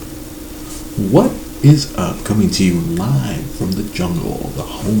What is up? Coming to you live from the jungle, the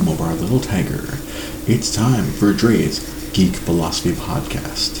home of our little tiger. It's time for Dre's Geek Philosophy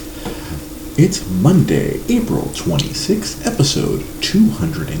Podcast. It's Monday, April 26th, episode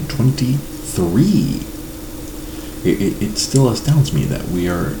 223. It still astounds me that we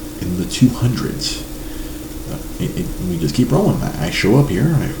are in the 200s. We just keep rolling. I show up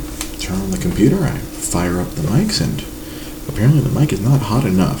here, I turn on the computer, I fire up the mics, and apparently the mic is not hot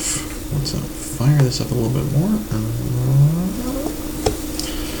enough. Let's fire this up a little bit more.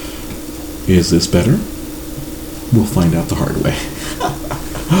 Is this better? We'll find out the hard way.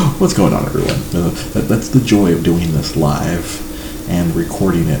 What's going on, everyone? That's the joy of doing this live and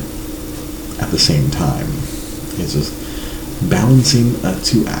recording it at the same time. It's just balancing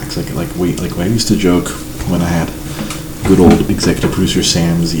two acts. Like I used to joke when I had good old executive producer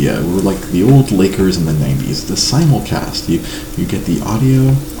Sam Zia. We were like the old Lakers in the 90s. The simulcast. You get the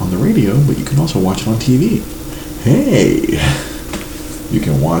audio on the radio, but you can also watch it on TV. Hey! You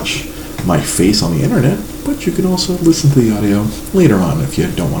can watch my face on the internet, but you can also listen to the audio later on if you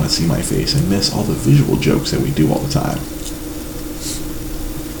don't want to see my face and miss all the visual jokes that we do all the time.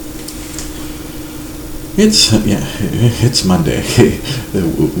 It's Monday.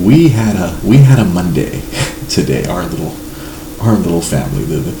 We had a Monday today. Our little family.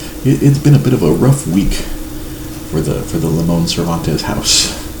 It's been a bit of a rough week for the Limon Cervantes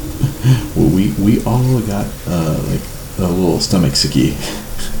house. We all got like a little stomach sicky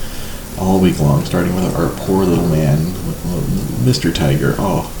all week long, starting with our poor little man, Mr. Tiger.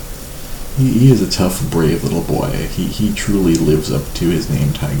 Oh, he is a tough, brave little boy. He truly lives up to his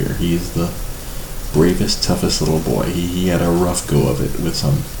name, Tiger. He's the bravest, toughest little boy. He had a rough go of it with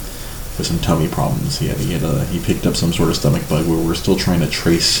some tummy problems. He picked up some sort of stomach bug where we're still trying to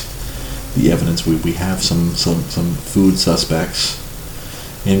trace the evidence. We have some food suspects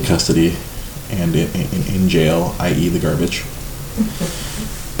in custody and in jail, i.e. the garbage.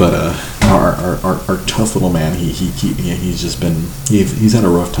 But our tough little man, he's had a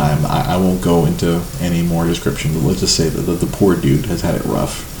rough time. I won't go into any more description, but let's just say that the poor dude has had it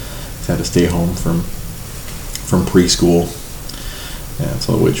rough. He's had to stay home from preschool. Yeah,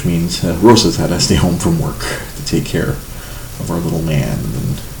 so which means Rosa's had to stay home from work to take care of our little man. And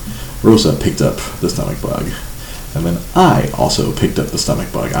then Rosa picked up the stomach bug. And then I also picked up the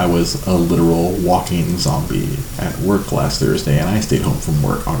stomach bug. I was a literal walking zombie at work last Thursday, and I stayed home from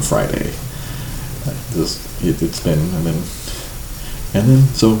work on Friday. It's been, and then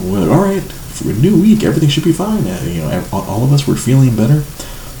so all right, for a new week, everything should be fine. All of us were feeling better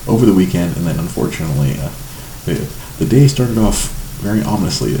over the weekend, and then unfortunately, the day started off very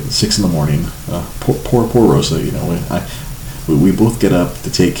ominously at 6 in the morning. Poor Rosa. We both get up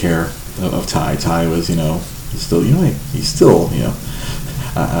to take care of Ty. Ty was, he's still,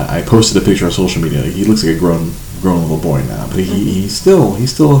 I posted a picture on social media. He looks like a grown little boy now, but he's still a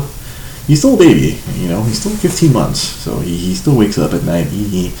baby. He's still 15 months, so he still wakes up at night.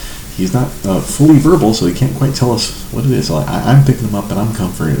 He's not fully verbal, so he can't quite tell us what it is. So I'm picking him up and I'm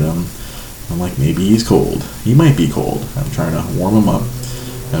comforting him. I'm like, maybe he's cold. He might be cold. I'm trying to warm him up.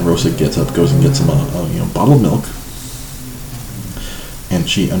 And Rosa gets up, goes and gets him a bottle of milk. And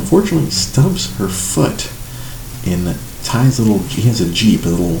she unfortunately stubs her foot in Ty's he has a Jeep, a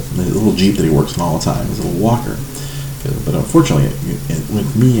little Jeep that he works on all the time, his little walker. But unfortunately,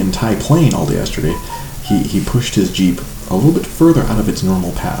 with me and Ty playing all day yesterday, he pushed his Jeep a little bit further out of its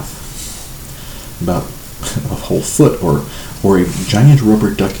normal path. About a whole foot or a giant rubber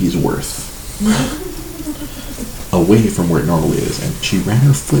ducky's worth away from where it normally is, and she ran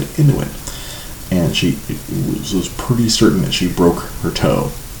her foot into it, and she was pretty certain that she broke her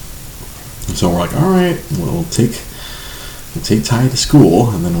toe. And so we're like, all right, we'll take Ty to school,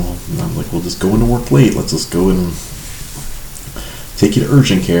 and then we'll just go into work late. Let's just go and take you to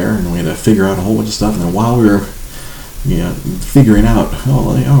urgent care, and we had to figure out a whole bunch of stuff. And then while we were figuring out,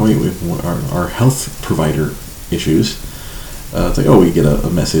 our health provider issues, it's like, we get a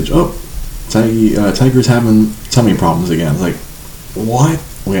message, Tiger's having tummy problems again. It's like, what?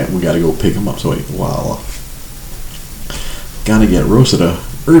 We gotta go pick him up. So gotta get Rosa to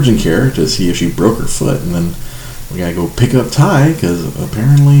urgent care to see if she broke her foot, and then we gotta go pick up Ty, because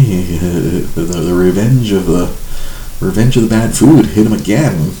apparently the revenge of the bad food hit him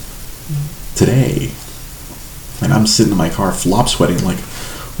again today. And I'm sitting in my car flop sweating like,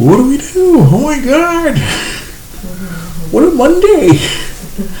 what do we do? Oh my god! What a Monday!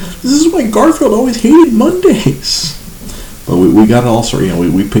 This is why Garfield always hated Mondays. But we got it all sorted.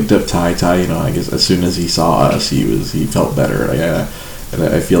 We picked up Ty. Ty, I guess as soon as he saw us, he felt better. And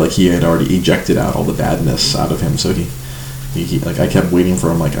I feel like he had already ejected out all the badness out of him. So he I kept waiting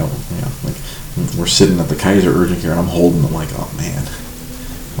for him, we're sitting at the Kaiser urgent care, and I'm holding him like, oh man,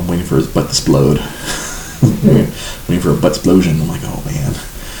 I'm waiting for his butt to explode. Waiting for a butt explosion. I'm like, oh man,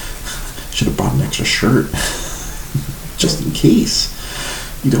 should have brought an extra shirt just in case.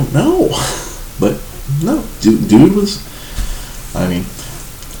 You don't know. But no, dude was, I mean,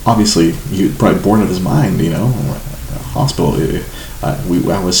 obviously he was probably bored out of his mind, hospital.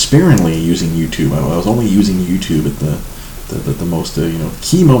 I was sparingly using YouTube. I was only using YouTube at the most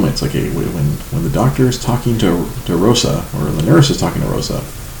key moments, like when the doctor is talking to Rosa, or the nurse is talking to Rosa.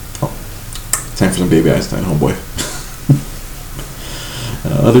 Oh, time for some baby Einstein, homeboy.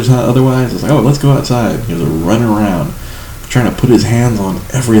 Otherwise, it's like, oh, let's go outside. He was running around, trying to put his hands on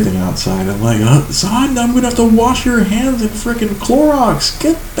everything outside. I'm like, son, I'm gonna have to wash your hands in frickin' Clorox.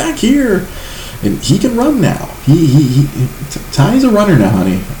 Get back here. And he can run now. Ty's a runner now,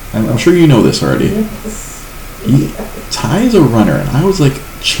 honey. I'm sure you know this already. Ty's a runner, and I was like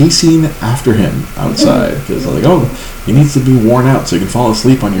chasing after him outside because I was like, oh, he needs to be worn out so he can fall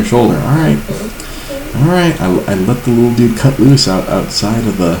asleep on your shoulder. All right. I let the little dude cut loose outside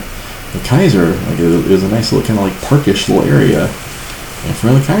of the Kaiser. Like it was a nice little kind of like parkish little area in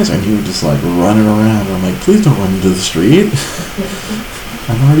front of the Kaiser, and he was just like running around. And I'm like, please don't run into the street.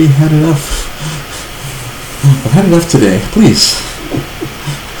 I've already had enough. I've had enough today. Please,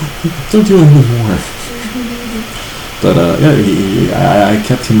 don't do anything more. But I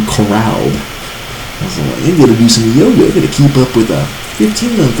kept him corralled. I was like, you gotta do some yoga. You gotta keep up with a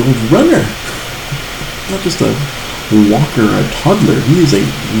 15-month-old runner, not just a walker or a toddler. He is a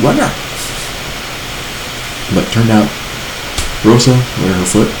runner. But turned out, Rosa, where her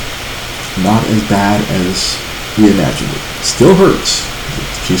foot, not as bad as we imagined it. Still hurts.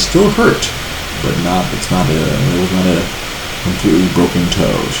 She's still hurt, but it was not a completely broken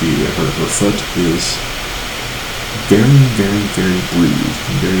toe. Her foot is very, very, very bruised,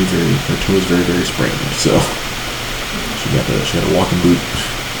 and her toe is very, very sprained. So she got a walking boot.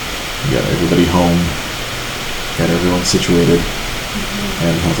 We got everybody home, got everyone situated,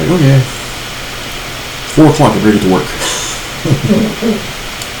 and I was like, okay, it's 4 o'clock, I'm ready to work.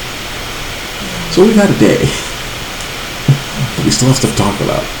 So we've had a day, but we still have stuff to talk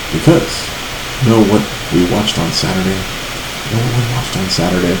about, because you know what we watched on Saturday? And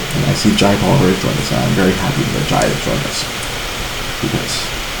I see Jai Palmer has joined us, and I'm very happy that Jai has joined us, because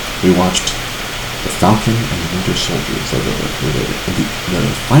we watched The Falcon and the Winter Soldier, so the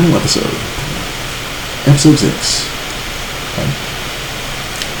final episode, episode 6. And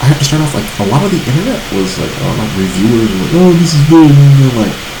I have to start off, like, a lot of the internet was like, reviewers were like, oh, this is good, and I'm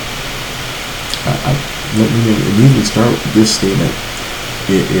like, let me immediately start with this statement.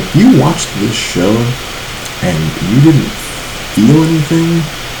 If you watched this show and you didn't feel anything,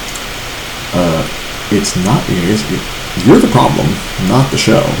 it's not, you're the problem, not the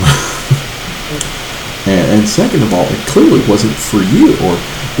show. and second of all, it clearly wasn't for you, or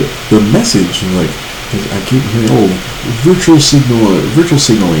the message, like, I keep hearing, virtual signaling,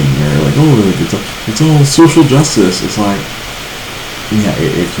 or like, it's all social justice. It's like, yeah,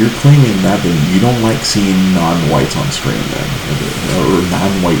 if you're claiming that, then you don't like seeing non-whites on screen, then, or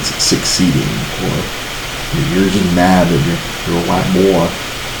non-whites succeeding, or you're just mad that you're a lot more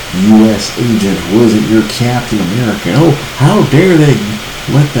U.S. agent wasn't your Captain America. Oh, how dare they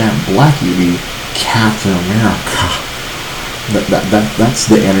let that blackie be Captain America? That's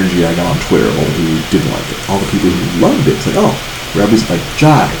the energy I got on Twitter. All the people who didn't like it, all the people who loved it. It's like, oh, like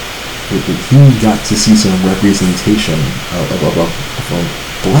Jai. He got to see some representation of a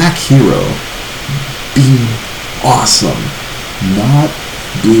black hero being awesome, not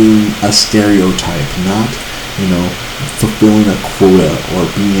being a stereotype, not, fulfilling a quota or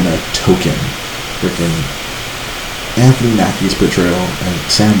being a token. Freaking Anthony Mackie's portrayal and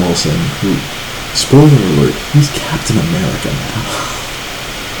Sam Wilson, who, spoiler alert, he's Captain America now.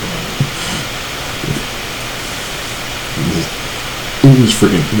 It was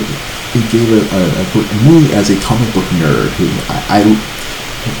freaking. It gave me as a comic book nerd who I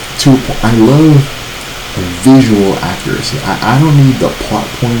love visual accuracy. I don't need the plot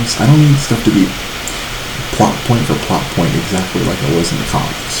points. I don't need stuff to be plot point for plot point exactly like it was in the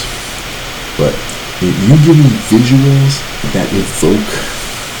comics. But if you give me visuals that evoke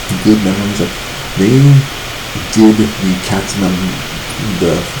good memories, like they did the Captain,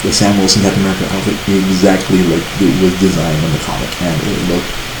 the Sam Wilson Captain America outfit exactly like it was designed in the comic, and it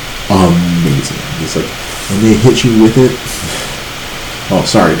looked amazing. It's like when they hit you with it. Oh,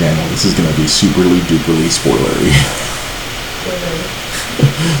 sorry, Daniel. This is gonna be superly duperly spoilery.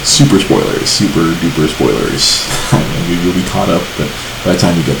 Super spoilers, super duper spoilers. You'll be caught up, but by the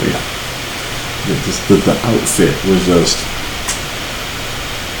time you get there, yeah. The outfit was just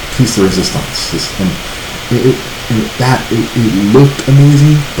piece de resistance. And it looked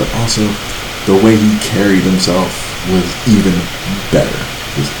amazing, but also the way he carried himself was even better.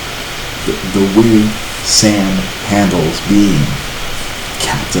 Just the way Sam handles being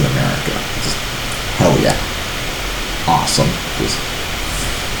Captain America, just hell yeah, awesome. Just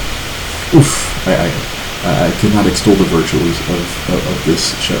oof. I could not extol the virtues of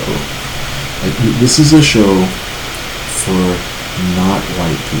this show. This is a show for not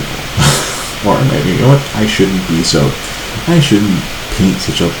white people. Or maybe, you know what, I shouldn't paint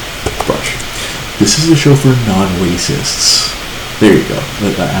such a brush. This is a show for non-racists. There you go.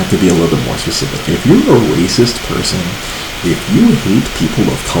 I have to be a little bit more specific. If you're a racist person, if you hate people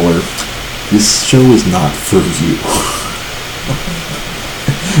of color, this show is not for you.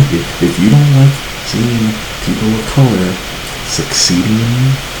 If you don't like seeing people of color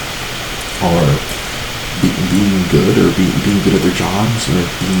succeeding or being good or being good at their jobs or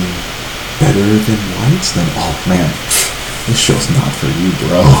being better than whites, then oh man, this show's not for you,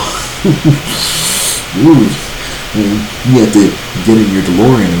 bro. Ooh, you have to get in your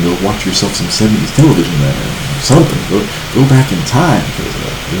DeLorean and go watch yourself some 70s television or something. Go back in time,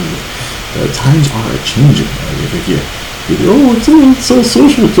 because times are changing. It's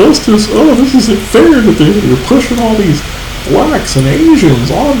social justice. Oh, this isn't fair that you're pushing all these blacks and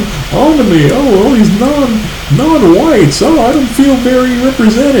Asians onto me. Oh, all these non-whites. Oh, I don't feel very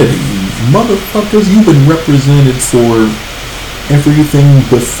represented. Motherfuckers, you've been represented for everything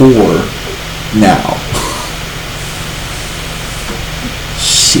before now.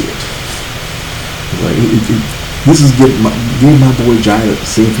 Shit. Like this is gave my boy Jai the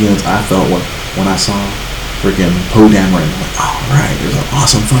same feelings I felt when I saw freaking Poe Dameron. Like, oh right, there's an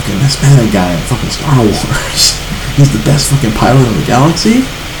awesome fucking Hispanic guy in fucking Star Wars. He's the best fucking pilot in the galaxy.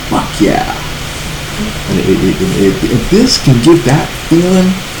 Fuck yeah. And if this can give that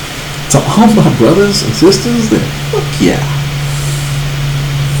feeling to all my brothers and sisters, then fuck yeah.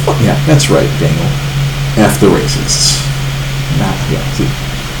 Fuck yeah, that's right, Daniel. F the racists. Nah, yeah, see,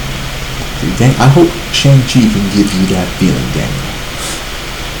 I hope Shang-Chi can give you that feeling, Daniel.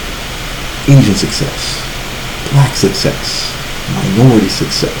 Asian success. Black success. Minority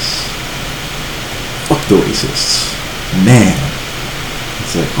success. Fuck the racists. Man.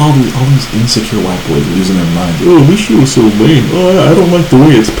 It's like all these insecure white boys losing their minds. Oh, this shit was so lame. Oh, I don't like the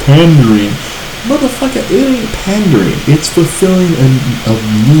way it's pandering. Motherfucker, it ain't pandering. It's fulfilling a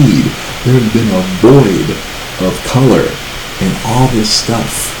need. There has been a void of color in all this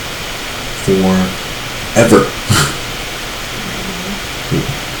stuff forever.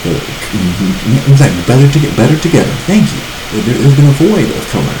 It's like better together. Thank you. There's been a void of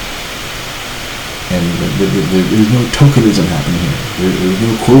color. And there's no tokenism happening here. There's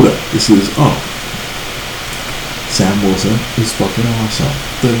no quota. This is, Sam Wilson is fucking awesome.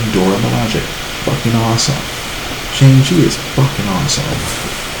 The Dora Milaje, fucking awesome. Shang-Chi is fucking awesome.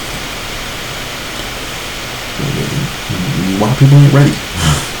 White people ain't ready.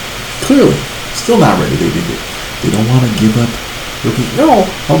 Clearly. Still not ready. They don't want to give up. No,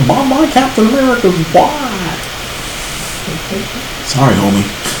 my Captain America's black. Sorry, homie.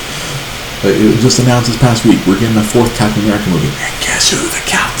 It was just announced this past week. We're getting a 4th Captain America movie. And guess who the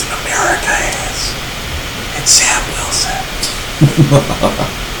Captain America is? It's Sam Wilson.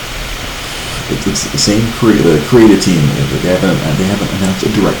 It's the same creative team. They haven't announced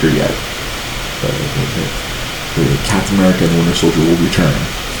a director yet. The Captain America and Winter Soldier will return.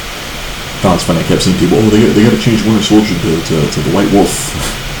 I thought it was funny. I kept seeing people, they got to change Winter Soldier to the White Wolf.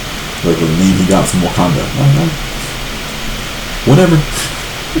 Like the name he got from Wakanda. Whatever.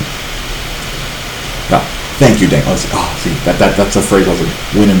 Thank you, Dan. See, that's a phrase I was like,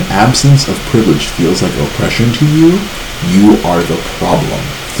 when an absence of privilege feels like oppression to you, you are the problem.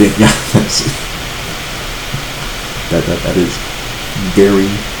 Yeah, that is very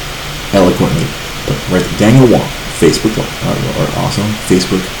eloquently put. Right, Daniel Wong, Facebook, our awesome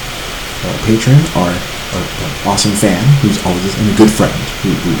Facebook patron, our awesome fan, who's always, and a good friend,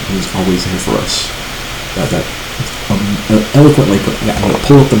 who's always here for us. That eloquently put. I'm gonna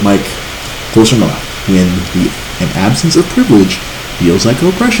pull up the mic closer to my mouth. When an absence of privilege feels like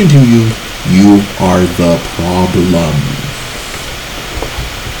oppression to you, you are the problem.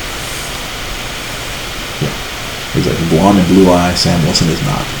 Yeah, exactly. Blonde and blue eye, Sam Wilson is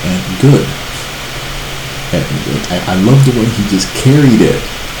not, and good. And I love the way he just carried it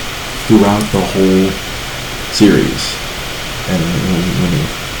throughout the whole series. And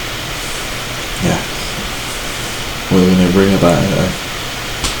when they bring up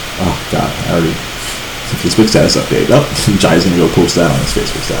oh god, I already. Facebook status update. Jai's gonna go post that on his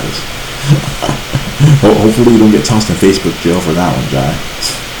Facebook status. Hopefully you don't get tossed in Facebook jail for that one, Jai.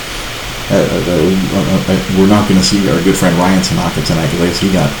 We're not going to see our good friend Ryan Tanaka tonight because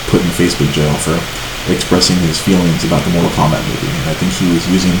he got put in Facebook jail for expressing his feelings about the Mortal Kombat movie. And I think he was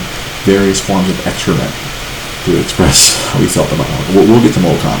using various forms of excrement to express how he felt about it. We'll get to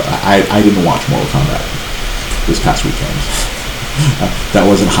Mortal Kombat. I didn't watch Mortal Kombat this past weekend. That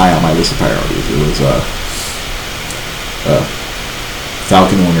wasn't high on my list of priorities. It was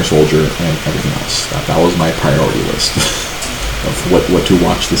Falcon, Winter Soldier, and everything else. That was my priority list of what to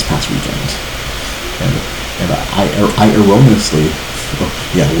watch this past weekend. And I erroneously,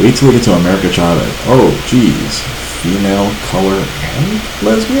 wait till we get to America Chavez. Oh, geez. Female, color, and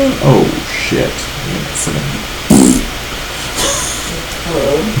lesbian? Oh, shit.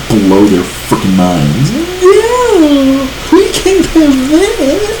 Blow their freaking minds. Yeah, we can't have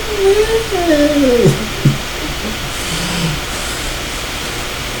that.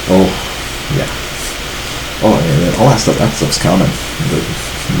 Oh, yeah. Oh, and all that stuff's coming.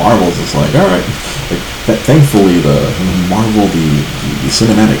 Marvel's is like, all right. Thankfully, the Marvel, the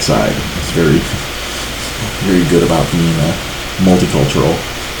cinematic side is very, very good about being multicultural.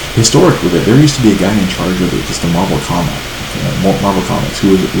 Historically, there used to be a guy in charge of just the Marvel Comics,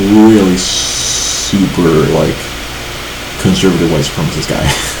 who was really super conservative white supremacist guy.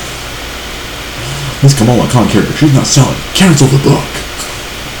 This Kamala Khan character, she's not selling. Cancel the book.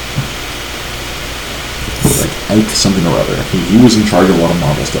 Ike something or other. He was in charge of a lot of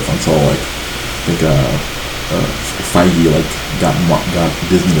Marvel stuff until I think Feige got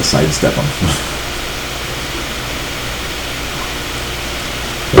Disney to sidestep him.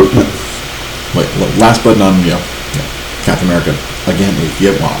 Wait, last button on Captain America. Again, if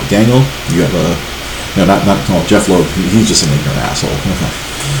you have Daniel, you have not Jeff Loeb. He's just an ignorant asshole.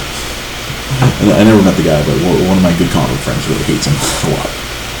 I never met the guy, but one of my good comic friends really hates him a lot.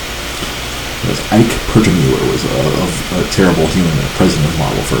 Because Ike Perlmutter was a terrible human president of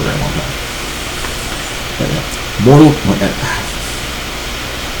Marvel for a very long time.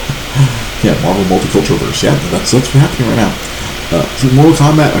 Marvel Multiculturalverse. Yeah, that's what's happening right now. See, Mortal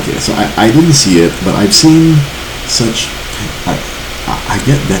Kombat. Okay, so I didn't see it, but I've seen such. I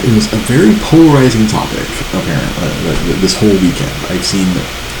get that it was a very polarizing topic. Apparently, this whole weekend, I've seen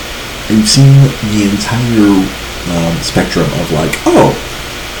the entire spectrum of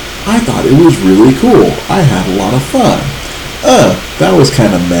I thought it was really cool. I had a lot of fun. That was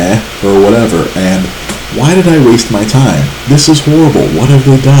kind of meh or whatever. And why did I waste my time? This is horrible. What have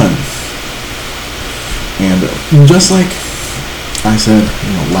they done? And just like I said,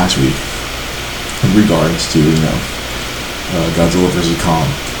 last week, in regards to Godzilla vs. Kong,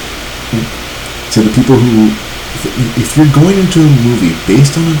 to the people who, if you're going into a movie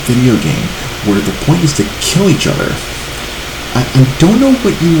based on a video game where the point is to kill each other, I don't know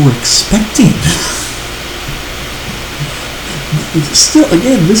what you were expecting. Still,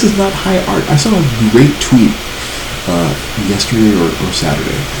 again, this is not high art. I saw a great tweet yesterday or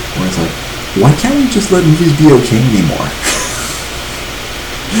Saturday where it's like, why can't we just let movies be okay anymore?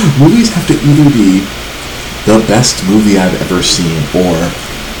 Movies have to either be the best movie I've ever seen or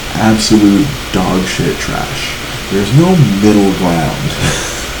absolute dog shit trash. There's no middle ground.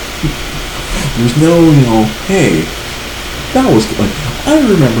 There's no, hey, that was I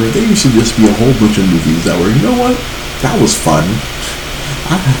remember there used to just be a whole bunch of movies that were, that was fun.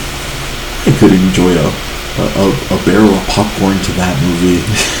 I could enjoy a barrel of popcorn to that movie.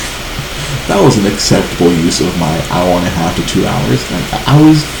 That was an acceptable use of my hour and a half to 2 hours. I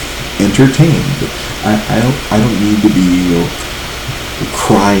was entertained. I don't need to be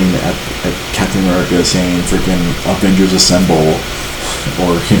crying at Captain America saying freaking Avengers Assemble,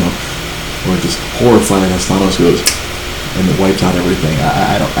 or just horrified as Thanos goes and it wipes out everything.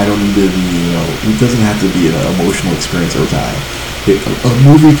 I don't need to be, it doesn't have to be an emotional experience every time. A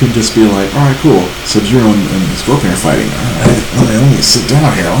movie can just be like, alright, cool, Sub-Zero and Scorpion are fighting. Alright, let me sit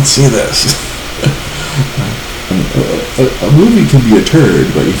down here, let's see this. A movie can be a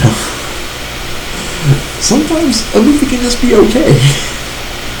turd, but sometimes a movie can just be okay.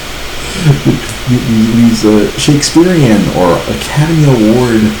 These Shakespearean or Academy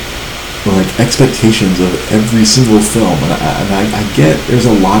Award expectations of every single film, and I get there's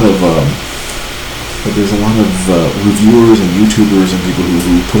a lot of reviewers and YouTubers and people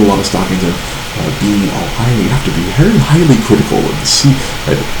who put a lot of stock into being you have to be very highly critical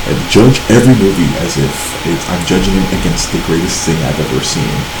and judge every movie as if I'm judging it against the greatest thing I've ever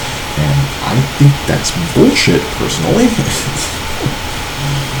seen, and I think that's bullshit personally.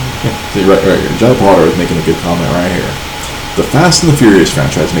 Right here. John Potter is making a good comment right here. The Fast and the Furious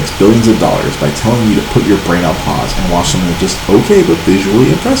franchise makes billions of dollars by telling you to put your brain on pause and watch something just okay but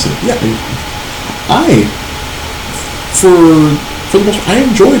visually impressive. Yeah, for for the most part, I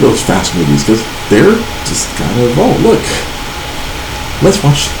enjoy those fast movies because they're just kind of, oh look, let's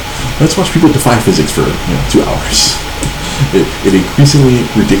watch people defy physics for 2 hours. In increasingly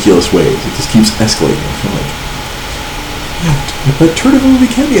ridiculous ways. It just keeps escalating. I'm like, a turd of a movie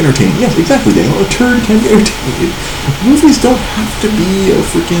can be entertaining. Yes, exactly, Daniel. A turd can be entertaining. Movies don't have to be a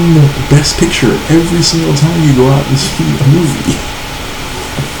freaking best picture every single time you go out and see a movie.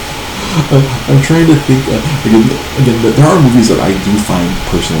 I'm trying to think. Again, there are movies that I do find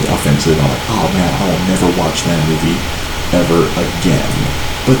personally offensive. I'm like, oh man, I will never watch that movie ever again.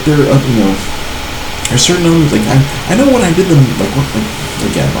 But there, there's certain movies, like, I know when I did them,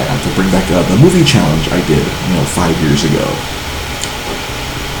 again, I have to bring back the movie challenge I did, 5 years ago.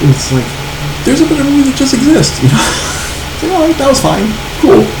 It's like, there's a bit of movie that just exists, It's like, alright, that was fine,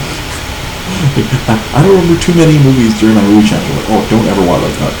 cool. I don't remember too many movies during my movie challenge, like, oh, don't ever watch,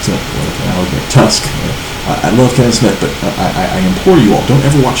 Tusk. I love Kevin Smith, but I implore you all, don't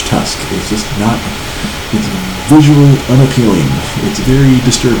ever watch Tusk. It's just not, it's visually unappealing. It's very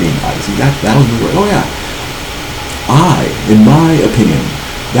disturbing. I see that was the word. Oh yeah. In my opinion,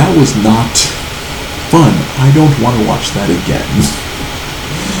 that was not fun. I don't want to watch that again.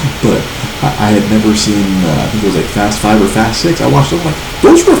 But I had never seen. I think it was like Fast 5 or Fast 6. I watched them. Like,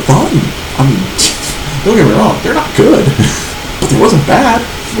 those were fun. I mean, don't get me wrong. They're not good, but it wasn't bad.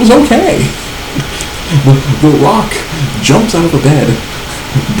 It was okay. The Rock jumps out of a bed,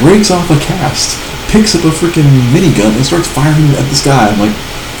 breaks off a cast, picks up a freaking minigun and starts firing at the sky. I'm like,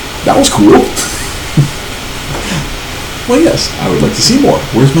 that was cool. Well, yes, I would like to see more.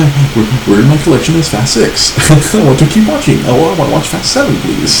 Where in my collection is Fast 6? I want to keep watching. I want to watch Fast 7,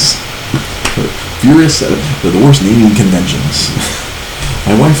 please. Furious, the worst naming conventions.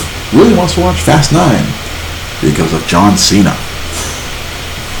 My wife really wants to watch Fast 9 because of John Cena.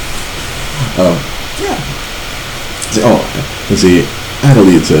 Yeah. Let's see.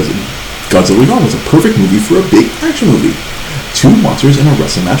 Adelaide says, Godzilla Gone was a perfect movie for a big action movie. 2 monsters in a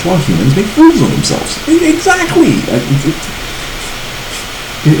wrestling match while humans make fools of themselves. Exactly!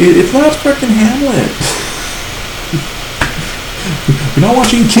 It's not freaking Hamlet. You're not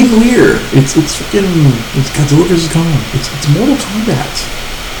watching King Lear. It's Godzilla vs. Kong. It's Mortal Kombat.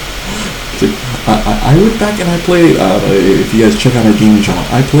 I went back and I played, if you guys check out our gaming channel,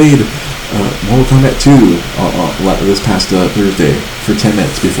 I played Mortal Kombat 2 this past Thursday for 10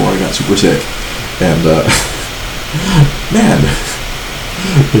 minutes before I got super sick. And, man,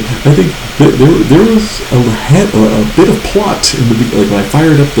 I think there was a bit of plot in like when I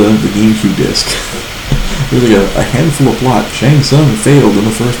fired up the GameCube disc. There was like a handful of plot. Shang Tsung failed in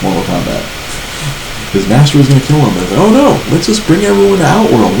the first Mortal Kombat. His master was going to kill him. I was like, oh no, let's just bring everyone to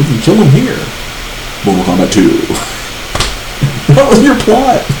Outworld. We can kill him here. Mortal Kombat 2. That was your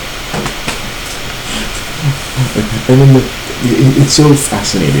plot. And then it's so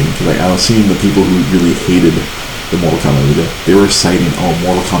fascinating because I was seeing the people who really hated the Mortal Kombat movie. They were citing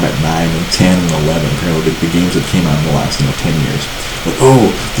Mortal Kombat 9 and 10 and 11, the games that came out in the last 10 years. Like, oh,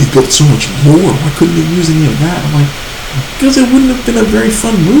 they built so much lore. Why couldn't they use any of that? I'm like, because it wouldn't have been a very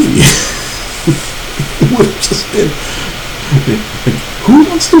fun movie. It would have just been like, who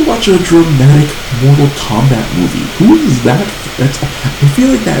wants to watch a dramatic Mortal Kombat movie? Who is that? I feel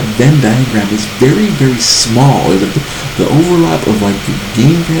like that Venn diagram is very, very small. Like the overlap of like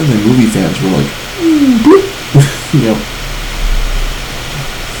game fans and movie fans were like,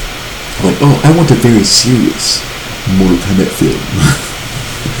 like, oh, I want a very serious Mortal Kombat film.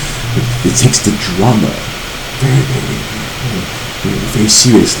 It takes the drama very, very, very, very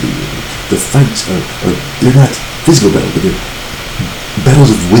seriously. The fights they're not physical battles, but they're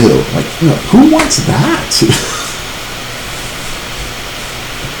battles of will. Like, who wants that?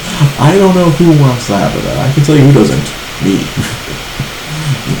 I don't know who wants that, but I can tell you who doesn't. Me.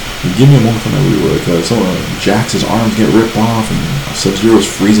 Give me a Mortal Kombat movie where Jax's arms get ripped off and Sub-Zero's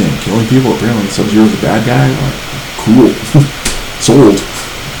freezing and killing people. Apparently Sub-Zero's a bad guy. Like, cool. Sold.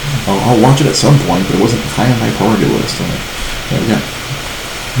 I'll watch it at some point, but it wasn't high on my priority list. I'm like, we got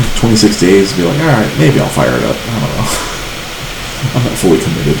 26 days to be like, alright, maybe I'll fire it up. I don't know. I'm not fully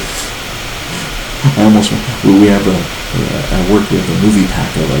committed. We have I work with a movie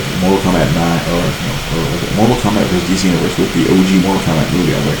pack of like Mortal Kombat 9 or Mortal Kombat vs. DC Universe with the OG Mortal Kombat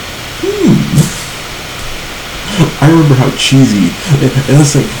movie. I was like, I remember how cheesy, and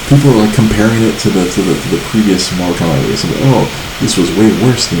it's like people are like comparing it to the previous Mortal Kombat movie. So like, oh, this was way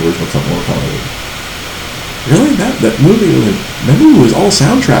worse than the original Mortal Kombat movie. Really? That movie was all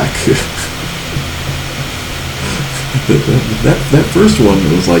soundtrack. that first one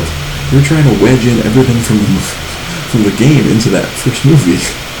was like you're trying to wedge in everything from the game into that first movie.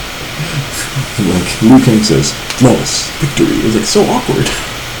 Like Liu Kang says, flawless victory. It was like so awkward.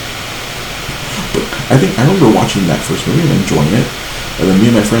 But I remember watching that first movie and enjoying it, and then me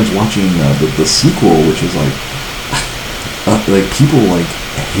and my friends watching the sequel, which is like people like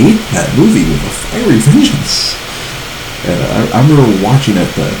hate that movie with a fiery vengeance. And I remember watching it,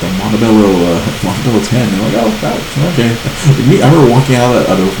 the Montebello 10, and I'm like, oh, that was okay. I remember walking out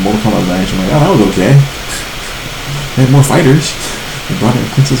of Mortal Kombat 9, and I'm like, oh, that was okay. They had more fighters. They brought in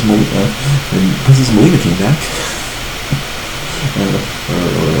Princess Melina, and Princess Melina came back.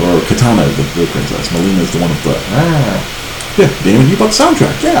 Or Katana, the princess. Melina is the one with the yeah, Damon, you bought the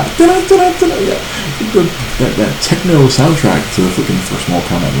soundtrack. Yeah, yeah. That techno soundtrack to the freaking first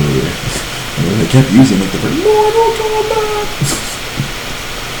Mortal Kombat movie. And they kept using like the Mortal Kombat.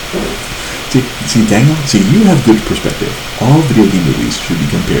 see, Daniel. See, you have good perspective. All video game movies should be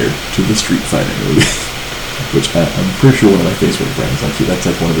compared to the Street Fighter movie, which I'm pretty sure one of my Facebook friends actually that's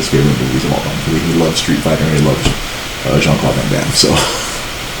like one of his favorite movies of all time. He loves Street Fighter and he loves Jean-Claude Van Damme. So.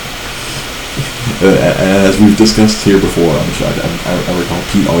 As we've discussed here before on the show, I recall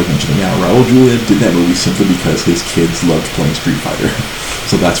Pete always mentioning, yeah, Raul Julia did that movie simply because his kids loved playing Street Fighter.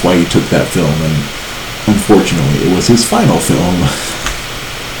 So that's why he took that film, and unfortunately, it was his final film.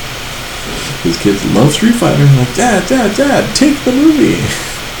 His kids love Street Fighter, and like, Dad, take the movie.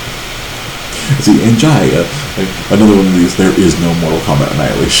 See, and Jai, another one of these, there is no Mortal Kombat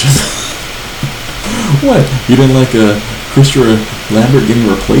Annihilation. What? You didn't like Christopher Lambert getting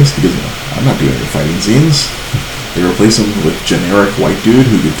replaced because I'm not doing any fighting scenes. They replace him with generic white dude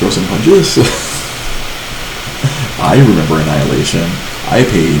who could throw some punches. I remember Annihilation. I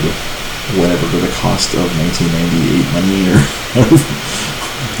paid whatever the cost of 1998 money or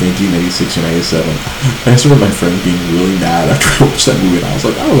 1996 or 97. I just remember my friends being really mad after I watched that movie, and I was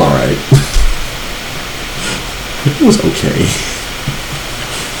like, I was alright. It was okay.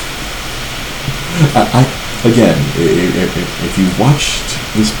 Again, if you've watched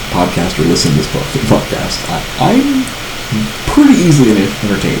this podcast or listened to this podcast, I'm pretty easily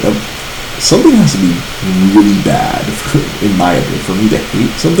entertained. Something has to be really bad, in my opinion, for me to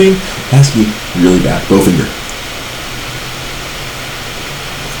hate something. It has to be really bad. Bowfinger.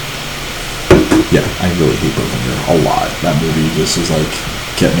 Yeah, I really hate Bowfinger a lot. That movie just was like,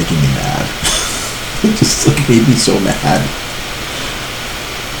 kept making me mad. It just like made me so mad.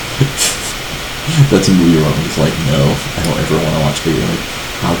 That's a movie where I'm just like, no, I don't ever want to watch it. Like,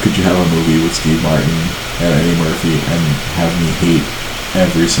 how could you have a movie with Steve Martin and Eddie Murphy and have me hate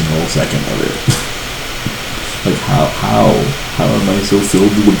every single second of it? Like, how am I so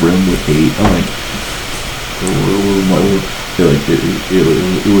filled to the brim with hate? I'm like,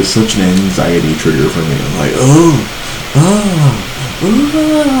 it was such an anxiety trigger for me. I'm like,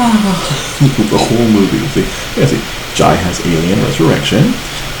 the whole movie. See, Jai has Alien Resurrection.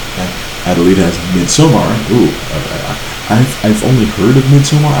 Adelita has Midsommar. Ooh, I've only heard of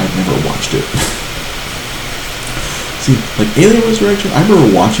Midsommar. I've never watched it. See, like Alien Resurrection, I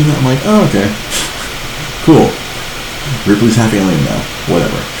remember watching that. I'm like, oh, okay, cool. Ripley's half alien now.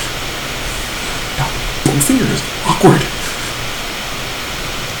 Whatever. Now, Bowfinger is awkward.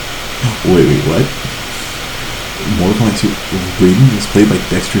 Wait, what? Mortal Kombat 2. Raiden is played by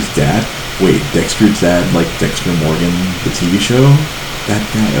Dexter's dad. Wait, Dexter's dad, like Dexter Morgan, the TV show? That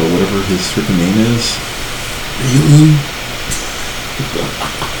guy, or whatever his freaking name is. Really?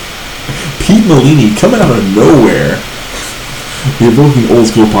 Pete Molini coming out of nowhere, evoking old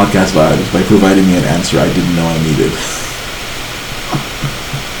school podcast vibes by providing me an answer I didn't know I needed.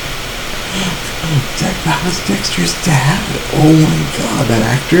 That was Dexter's dad? Oh my god, that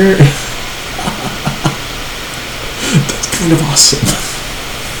actor? That's kind of awesome.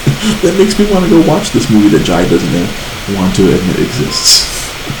 That makes me want to go watch this movie that Jai doesn't want to admit exists.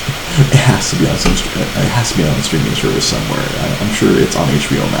 It has to be on a streaming service somewhere. I'm sure it's on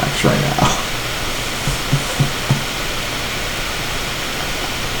HBO Max right now.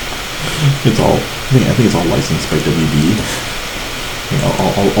 I think it's all licensed by WB. You know,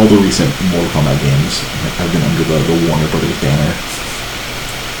 all the recent Mortal Kombat games have been under the Warner Brothers banner.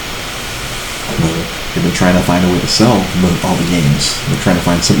 They've been trying to find a way to sell all the games. They're trying to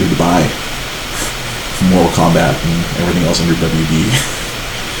find somebody to buy Mortal Kombat and everything else under WB.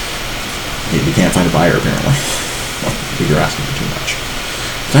 You can't find a buyer, apparently. Well, I think you're asking for too much.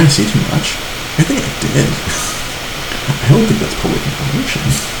 Did I say too much? I think I did. I don't think that's public information.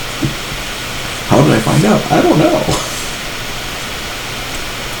 How did I find out? I don't know.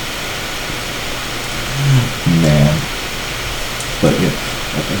 Man. But yeah,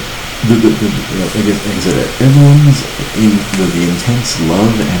 like I said, everyone's in the intense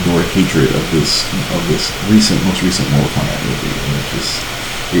love and or hatred of this most recent Mortal Kombat movie, which is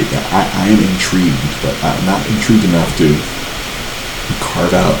I am intrigued, but I'm not intrigued enough to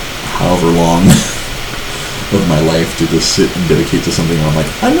carve out however long of my life to just sit and dedicate to something where I'm like,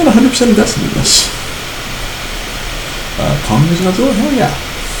 I'm not 100% invested in this. Kong vs. Godzilla? Hell yeah.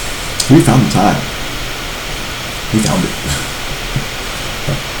 We found the time. We found it.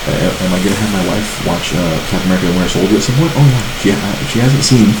 Am I going to have my wife watch Captain America and Winter Soldier at some point? Oh yeah. She hasn't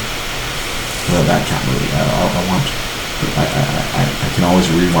seen that Cap movie. I want. I can always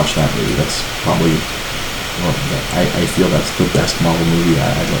rewatch that movie. That's probably. Well, I feel that's the best Marvel movie.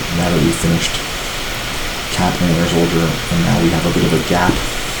 Now that we finished Cap and Winter Soldier, and now we have a bit of a gap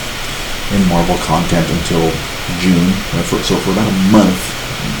in Marvel content until June. So for about a month,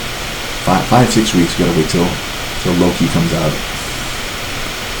 5-6 weeks, we gotta wait till Loki comes out.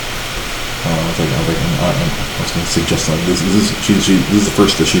 I was going to suggest that this is the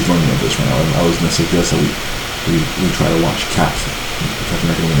first that she's learning of this right now. I was going to suggest that we try to watch Captain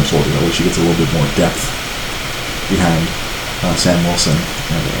America and Winter Soldier. That way she gets a little bit more depth behind Sam Wilson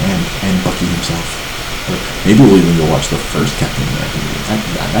and Bucky himself. Or maybe we'll even go watch the first Captain America movie.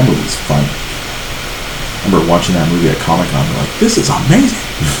 That movie's fun. I remember watching that movie at Comic-Con and like, this is amazing!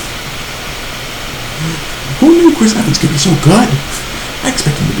 Who knew Chris Evans could be so good? I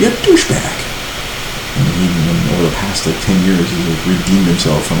expect him to be a douchebag. And even over the past 10 years, he's redeemed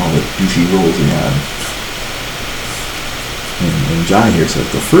himself from all the douchey roles he had. And Jai here says,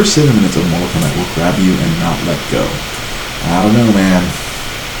 the first 7 minutes of Mortal Kombat will grab you and not let go. I don't know, man.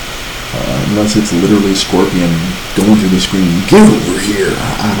 Unless it's literally Scorpion going through the screen, get over here.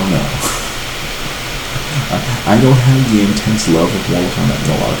 I don't know. I don't have the intense love of Mortal Kombat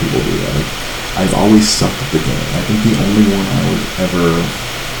that a lot of people do. I've always sucked at the game. I think the only one I was ever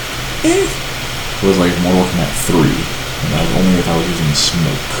was like Mortal Kombat 3, and that was only if I was using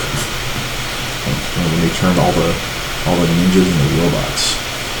smoke. When they turned all the ninjas into robots,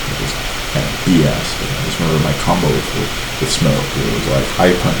 it was kind of BS. But I just remember my combo with smoke. It was like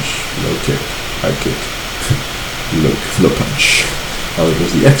high punch, low kick, high kick, low punch. It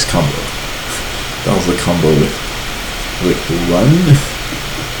was the X combo. That was the combo with run.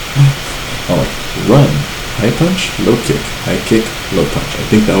 Oh, like run, high punch, low kick, high kick, low punch. I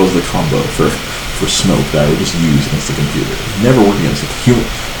think that was the combo for smoke that I would just use against the computer. Never working against a human.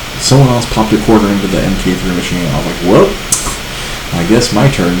 Someone else popped a quarter into the MK3 machine. I was like, well, I guess my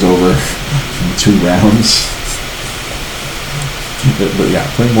turn's over in 2 rounds. But yeah,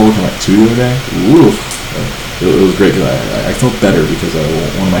 playing Mortal Kombat 2 the other day, it was great because I felt better because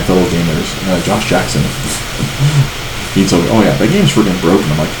one of my fellow gamers, Josh Jackson, he told me, oh yeah, that game's freaking broken.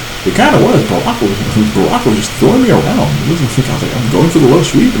 I'm like, it kind of was. Barack was just throwing me around. I was like, I'm going for the low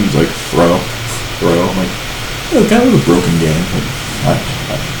sweep, and he's like, bro. I'm like, yeah, it kind of was a broken game.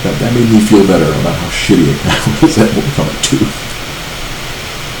 That made me feel better about how shitty I was at Mortal Kombat 2.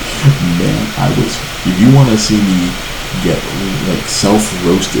 Man, if you want to see me get like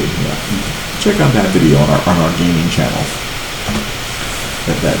self-roasted, check out that video on our gaming channel.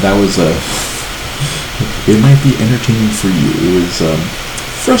 That was it might be entertaining for you. It was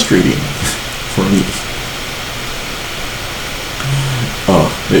frustrating for me. Oh,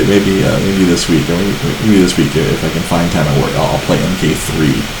 maybe this week. Maybe this week if I can find time at work, I'll play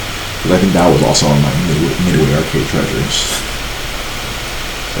MK3 because I think that was also on my Midway Arcade treasures.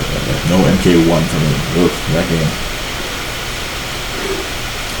 No MK1 for me. Ugh, that game.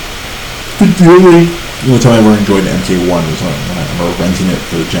 The only time I ever enjoyed MK1 was when I remember renting it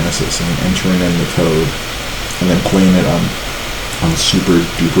for the Genesis and entering in the code and then playing it on super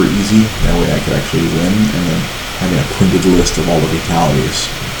duper easy. That way I could actually win, and then having a printed list of all the fatalities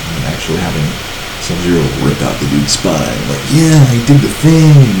and actually having Sub-Zero rip out the dude's spine. Like, yeah, I did the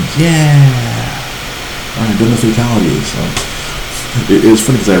thing. Yeah. Alright, done the fatalities. It was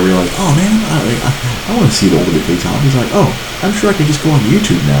funny because I realized, oh man, I want to see the ultimate fatalities. Like, oh, I'm sure I can just go on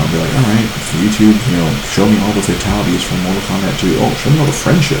YouTube now and be like, alright, YouTube, show me all the fatalities from Mortal Kombat 2. Oh, show me all the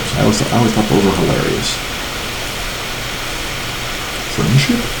friendships. I always thought those were hilarious.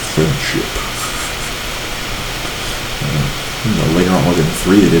 Friendship. Later on, in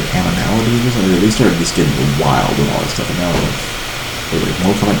 3, they did animalities. They started just getting wild and all that stuff. And now like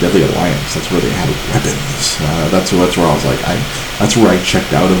Mortal Kombat Deadly Alliance, that's where they had weapons. That's where I was like, that's where I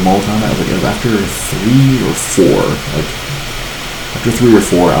checked out of Mortal Kombat. I was like, it was after 3 or 4. Like after 3 or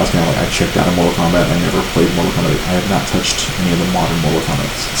 4, I was kind of like, I checked out of Mortal Kombat. I never played Mortal Kombat. I have not touched any of the modern Mortal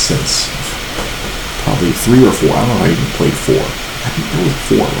Kombat since probably 3 or 4. I don't know if I even played 4. I think there was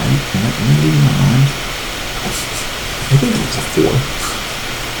 4, right? Am I losing my mind? I think it was a 4.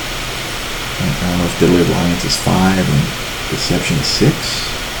 I don't know if Deadly Alliance is 5 and Deception is 6.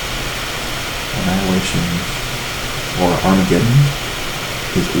 Annihilation or Armageddon.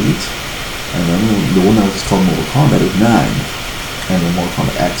 is 8. And then the one that was called Mortal Kombat is 9. And then Mortal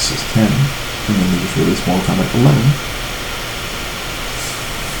Kombat X is 10. And then they just released Mortal Kombat 11.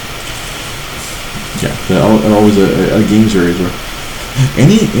 Yeah, they're always a game series where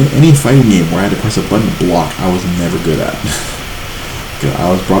any fighting game where I had to press a button to block, I was never good at. I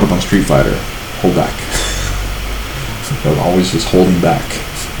was brought up on Street Fighter, hold back. I was always just holding back.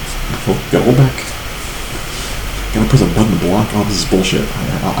 Gotta hold back. Gotta press a button to block. Oh, this is bullshit.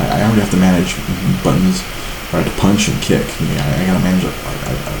 I already have to manage buttons. I have to punch and kick. I gotta manage a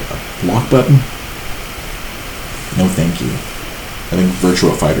block button. No, thank you. I think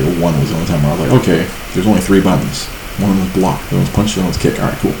Virtua Fighter 1 was the only time where I was like, okay, there's only 3 buttons. One of them is block, the other one's punch, the other one's kick.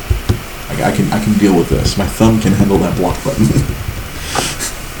 Alright, cool. I can deal with this. My thumb can handle that block button.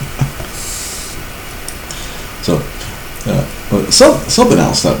 So, something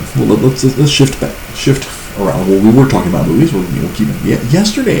else that let's shift around. Well, we were talking about movies. We'll keep it.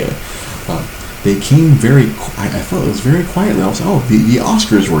 Yesterday, they came very. I felt it was very quietly. I was like, oh, the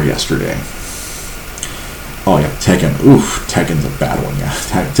Oscars were yesterday. Oh yeah, Tekken. Oof, Tekken's a bad one. Yeah,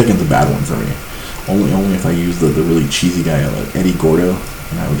 Tekken's a bad one for me. Only if I use the really cheesy guy like Eddie Gordo,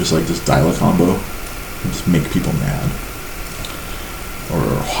 and I would just dial a combo and just make people mad. Or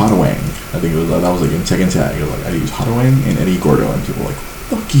Hadawang. I think that was like in Tekken Tag. It was like I use Hadawang and Eddie Gordo, and people were like,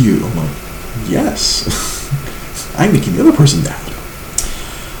 "Fuck you." I'm like, "Yes, I'm making the other person mad."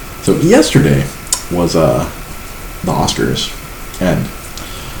 So yesterday was the Oscars, and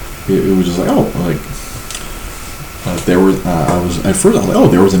it was just like, oh, like. There were. I was like, oh,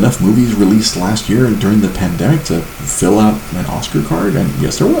 there was enough movies released last year and during the pandemic to fill out an Oscar card, and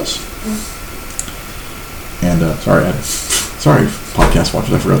yes, there was. And sorry, podcast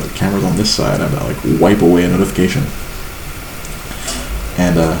watchers, I forgot the camera's on this side. I had to wipe away a notification.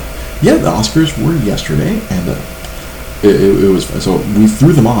 And yeah, the Oscars were yesterday, and it was so we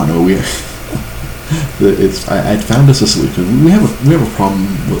threw them on. I found us a solution. We have a problem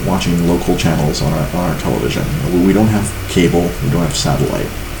with watching local channels on our television. We don't have cable. We don't have satellite.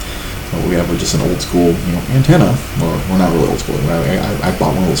 We have just an old school antenna. Or we're not really old school. I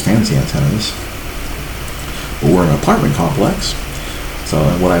bought one of those fancy antennas. But we're in an apartment complex. So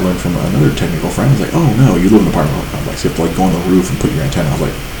what I learned from another technical friend was like, oh no, you live in an apartment complex. You have to go on the roof and put your antenna. I was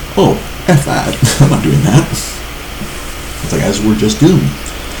like, oh, F that. I'm not doing that. It's like, as we're just doomed.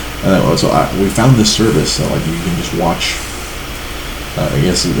 So we found this service that you can just watch. I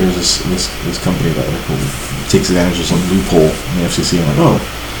guess there's this company that takes advantage of some loophole in the FCC, and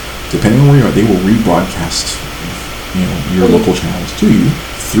depending on where you are, they will rebroadcast your local channels to you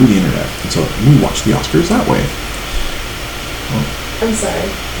through the internet, and so we watch the Oscars that way. I'm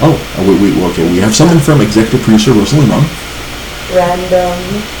sorry. Okay. We have something from executive producer Rosalima.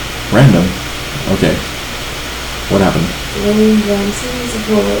 Random. Okay. What happened? Dwayne Johnson is a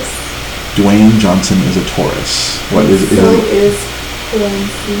Taurus. Dwayne Johnson is a Taurus. What is Juan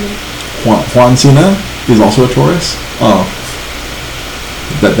Cena. Juan Cena is also a Taurus? Oh.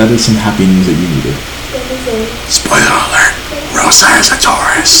 That is some happy news that you needed. Spoiler alert! Rosa is a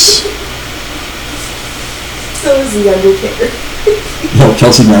Taurus. So is The Undertaker. No,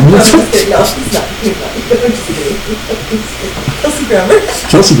 Kelsey Grammer? No, he's not. I'm just kidding. Kelsey Grammer.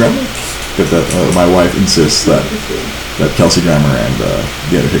 Kelsey Grammer? My wife insists that Kelsey Grammer and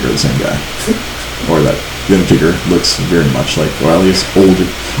The Undertaker are the same guy. Or that The Undertaker looks very much like, or at least old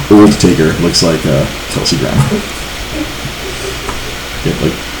Taker looks like Kelsey Grammer. Yeah,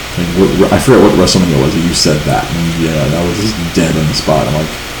 I forget what WrestleMania was that you said that, and that was just dead on the spot. I'm like,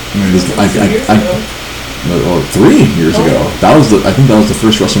 or 3 years ago. I think that was the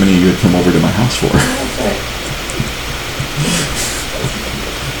first WrestleMania you had come over to my house for.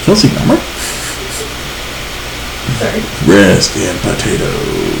 Kelsey Grammer? Sorry. Rest in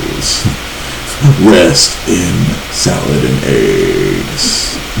potatoes. Rest in salad and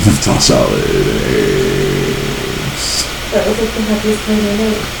eggs. Toss salad and eggs. That was like the happiest part of my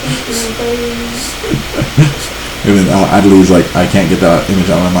night. And then Adelaide's like, I can't get that image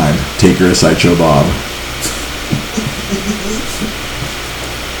out of my mind. Taker is Sideshow Bob.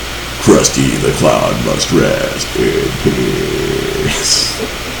 Krusty the Clown must rest in peace.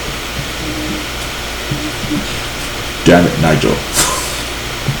 Damn it, Nigel.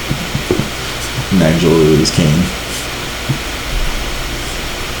 Nigel is Kane.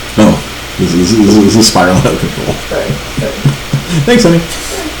 No, this is spiraling out of control. Thanks, honey.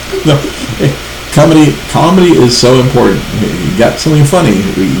 No, hey, comedy is so important. You got something funny,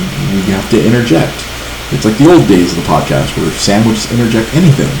 you have to interject. It's like the old days of the podcast where Sam would just interject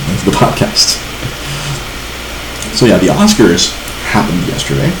anything into the podcast. So yeah, the Oscars happened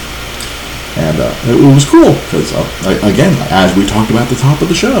yesterday. And it was cool because, again, as we talked about at the top of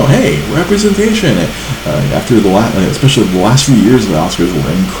the show, hey, representation. After especially the last few years, the Oscars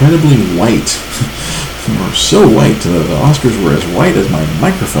were incredibly white. They were so white. The Oscars were as white as my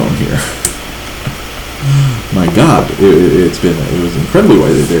microphone here. My God, it was incredibly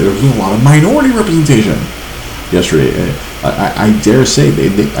white. There was a lot of minority representation yesterday. I dare say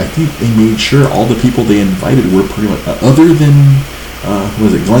I think they made sure all the people they invited were pretty much other than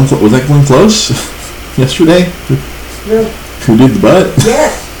was that Glenn Close yesterday? Really? Who did the butt?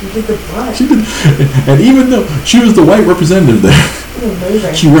 Yes, she did the butt. She did, and even though she was the white representative there,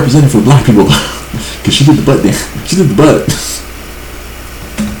 Amazing. she represented for black people because she did the butt dance. She did the butt.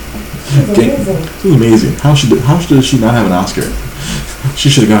 Amazing. It was amazing. How should she not have an Oscar? She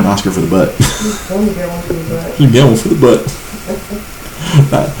should have got an Oscar for the butt. She's going to get one for the butt. She get one for the butt.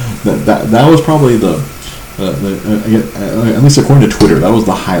 that was probably at least according to Twitter, that was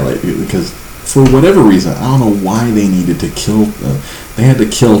the highlight because for whatever reason, I don't know why they needed to kill. They had to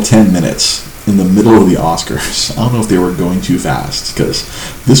kill 10 minutes in the middle of the Oscars. I don't know if they were going too fast because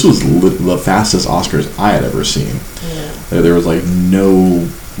this was the fastest Oscars I had ever seen. Yeah. There was like no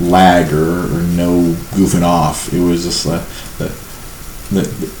lag or no goofing off. It was just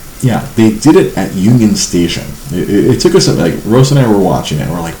yeah, they did it at Union Station. It took us like Rose and I were watching it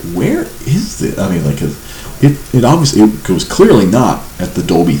and we're like, where is it? I mean, like it obviously it was clearly not at the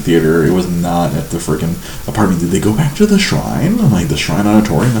Dolby Theater. It was not at the freaking apartment. Did they go back to the Shrine? Like the Shrine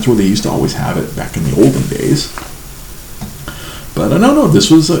Auditorium? That's where they used to always have it back in the olden days. But no, this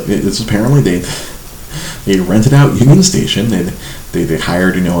was it's apparently they rented out Union Station. They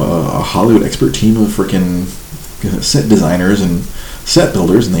hired a Hollywood expert team of freaking set designers and set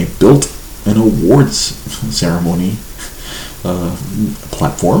builders, and they built an awards ceremony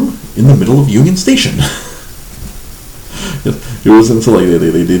platform in the middle of Union Station. It wasn't until like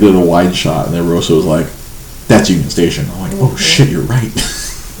they did a wide shot, and then Rosa was like, "That's Union Station." I'm like, "Oh shit, you're right."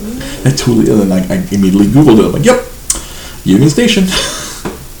 I totally. And then I immediately Googled it. I'm like, "Yep, Union Station."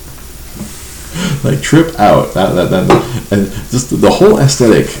 Like trip out. That and just the whole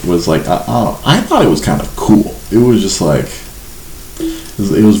aesthetic was like I thought it was kind of cool. It was just like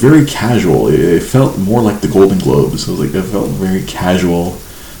it was very casual. It felt more like the Golden Globes. It felt very casual,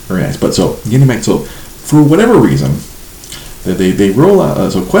 very nice. But so getting back, so for whatever reason, they roll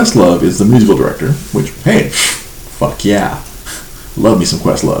out. So Questlove is the musical director. Which hey, fuck yeah, love me some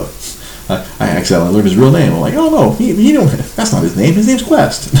Questlove. I accidentally learned his real name. I'm like, oh no, he don't. That's not his name. His name's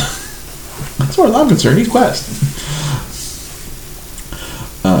Quest. As far as I'm concerned, he's Quest.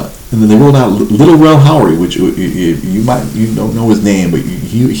 And then they rolled out Little Rel Howery, which you don't know his name, but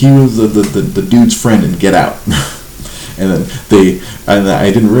he was the dude's friend in Get Out. And then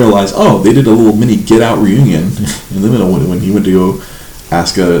I didn't realize, they did a little mini Get Out reunion in the middle when he went to go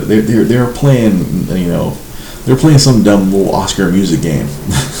ask they're playing they're playing some dumb little Oscar music game.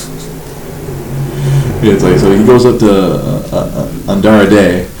 It's like, so he goes up to Andara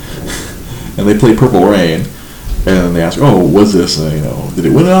Day, and they play Purple Rain, and then they ask, was this, did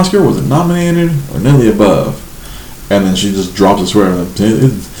it win an Oscar? Was it nominated? Or none of the above? And then she just drops a swear,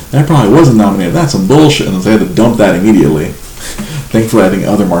 that probably wasn't nominated. That's some bullshit. And they had to dump that immediately. Thankfully, I think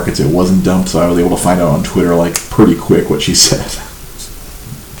other markets it wasn't dumped, so I was able to find out on Twitter, like, pretty quick what she said.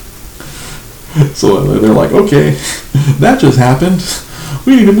 So they're like, okay, that just happened.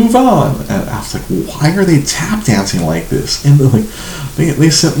 We need to move on. And I was like, why are they tap dancing like this? And they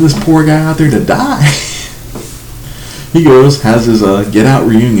sent this poor guy out there to die. He goes, has his Get Out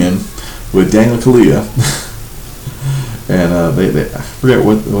reunion with Daniel Kaluuya. And they I forget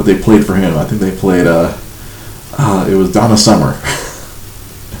what they played for him. I think they played, it was Donna Summer.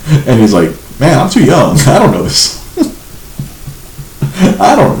 And he's like, man, I'm too young. I don't know this.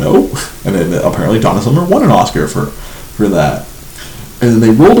 I don't know. And then apparently Donna Summer won an Oscar for that. And then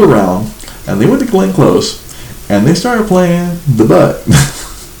they rolled around, and they went to Glenn Close, and they started playing the butt.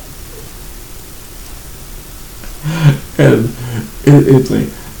 And it's like,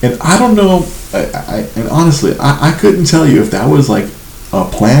 and I don't know, and honestly, I couldn't tell you if that was like a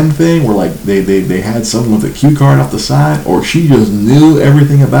planned thing, where like they had someone with a cue card off the side, or she just knew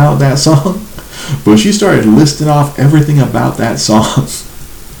everything about that song. But she started listing off everything about that song,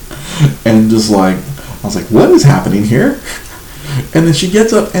 and just like, I was like, what is happening here? And then she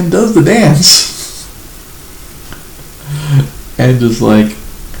gets up and does the dance. And just like,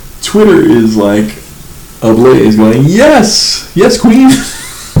 Twitter is like ablaze going, yes, queen,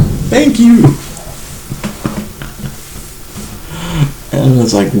 thank you. And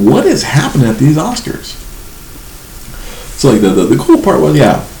it's like, what is happening at these Oscars? So like the cool part was,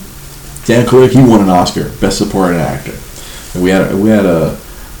 Dan Kaluuya, he won an Oscar, Best Supporting Actor. And we had a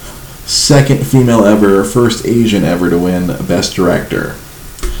second female ever, first Asian ever to win Best Director.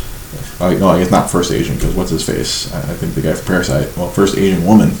 No, I guess not first Asian, because what's his face? I think the guy from Parasite. Well, first Asian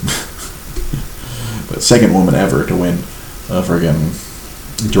woman. But second woman ever to win a friggin'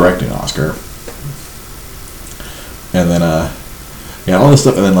 directing Oscar. And then, all this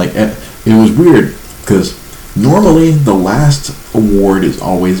stuff. And then, it was weird, because normally the last award is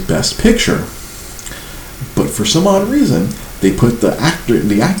always Best Picture. But for some odd reason, they put the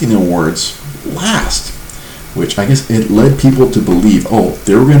acting awards last. Which I guess it led people to believe,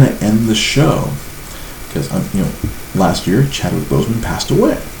 they were going to end the show. Because, last year, Chadwick Boseman passed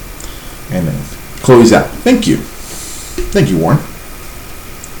away. And then Chloe Zhao. Thank you, Warren.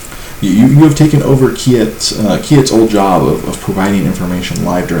 You have taken over Kiet's old job of providing information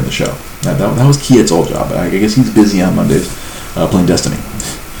live during the show. That was Kiet's old job. I guess he's busy on Mondays playing Destiny.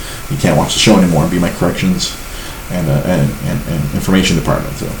 He can't watch the show anymore and be my corrections and information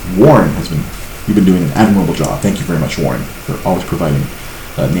department. So Warren you've been doing an admirable job. Thank you very much, Warren, for always providing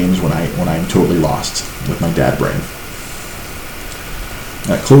names when I'm totally lost with my dad brain.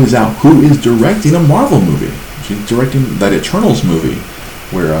 Chloe Zhao, who is directing a Marvel movie. She's directing that Eternals movie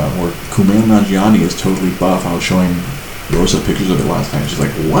where Kumail Nanjiani is totally buff. I was showing Rosa pictures of it last time. She's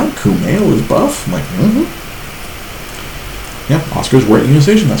like, what? Kumail is buff? I'm like, Yeah, Oscars were at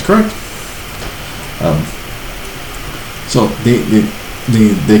Union That's correct. So they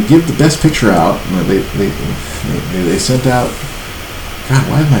give the Best Picture out. They sent out. God,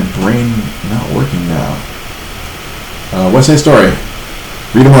 why is my brain not working now? West Side Story.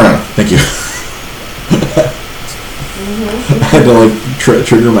 Rita Moreno. Thank you. I had to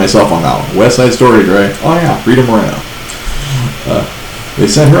trigger myself on that one. West Side Story, right? Oh yeah, Rita Moreno. They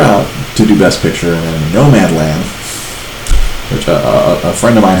sent her out to do Best Picture in Nomadland, which a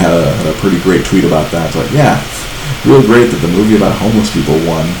friend of mine had a pretty great tweet about that. It's like, yeah, real great that the movie about homeless people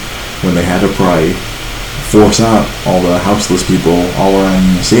won when they had to probably force out all the houseless people all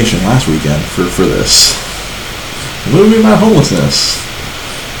around the station last weekend for this. The movie about homelessness.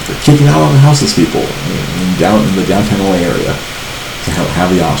 They're kicking out all the houseless people in the downtown LA area to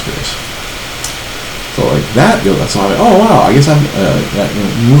have the Oscars. So that, that's all. Oh wow! I guess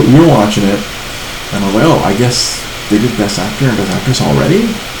we were watching it, and I was like, I guess they did Best Actor and Best Actress already.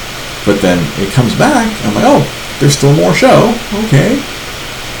 But then it comes back, and I'm like, there's still more show. Okay.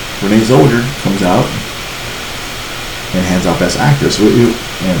 Renee Zellweger comes out and hands out Best Actress,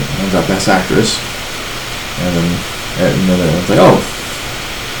 and hands out Best Actress, and then it's like,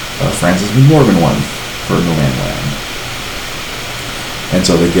 Frances McDormand won for Nomadland. And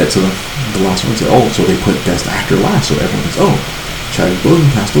so they get to the last one and say, so they put Best Actor last, so everyone thinks, Chadwick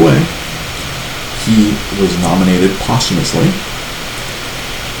Boseman passed away. He was nominated posthumously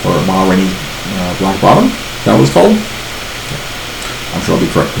for Ma Rainey Black Bottom. Is that what it's called? Yeah. I'm sure I'll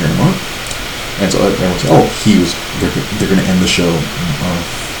be correct here in a moment. And so everyone says, they're going to end the show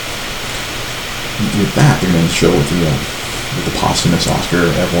with that. They're going to end the show with the posthumous Oscar,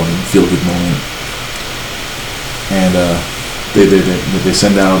 everyone feel good moment. And they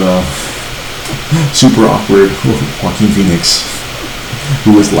send out super awkward Joaquin Phoenix,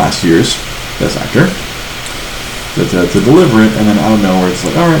 who was last year's Best Actor, to deliver it, and then out of nowhere it's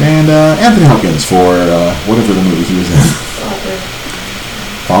like, all right, and Anthony Hopkins for whatever the movie he was in.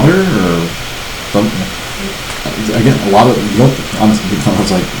 Father or something. Again, a lot of, honestly, I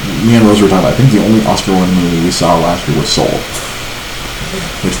was like, me and Rose were talking about, I think the only Oscar-winning movie we saw last year was Soul,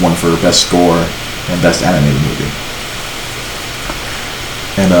 which won for Best Score and Best Animated Movie.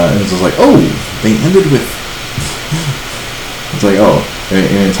 And it was just like, they ended with, it's like,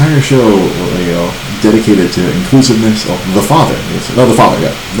 an entire show, dedicated to inclusiveness. The Father. The Father.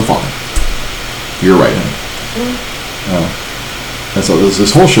 You're right, honey. And so there's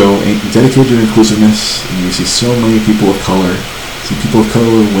this whole show dedicated to inclusiveness, and you see so many people of color,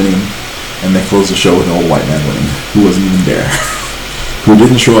 winning, and they close the show with an old white man winning, who wasn't even there, who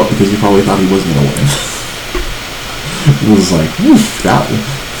didn't show up because he probably thought he was going to win. It was like, that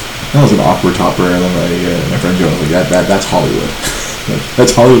was an awkward topper, and then my friend Joe was like, that's Hollywood.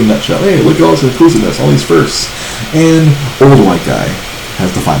 That's Hollywood in a nutshell. Hey, look at all this inclusiveness, all these firsts. And old white guy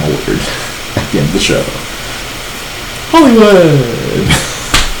has the final word at the end of the show. Hollywood!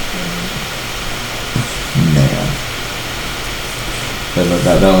 Man.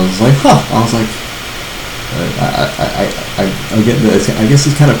 That was like, I was like, I guess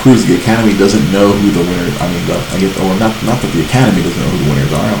this kind of proves the Academy doesn't know who the winners. I mean, not that the Academy doesn't know who the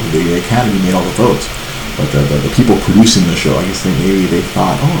winners are. The Academy made all the votes, but the people producing the show, I guess they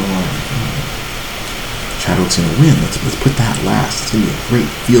thought, Chadwick's gonna win. Let's put that last. It's gonna be a great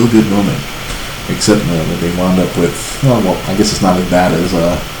feel-good moment. Except they wound up with, I guess it's not as bad as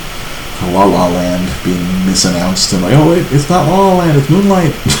La La Land being misannounced and like, oh wait, it's not La La Land, it's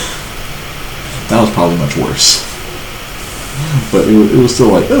Moonlight. That was probably much worse. But it was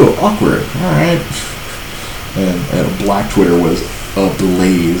still like, oh, awkward. All right. And Black Twitter was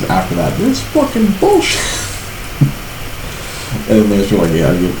ablaze after that. This fucking bullshit. And they were like,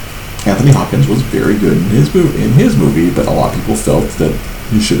 yeah, Anthony Hopkins was very good in his movie, but a lot of people felt that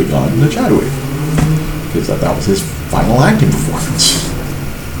he should have gone to Chadwick because that was his final acting performance.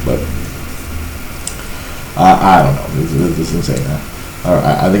 But I don't know. This is insane.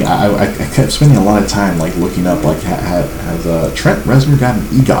 I think I kept spending a lot of time like looking up like has Trent Reznor got an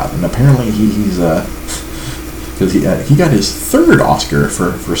EGOT, and apparently he's because he got his third Oscar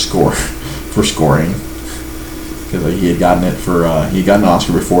for scoring, because he had gotten it for he got an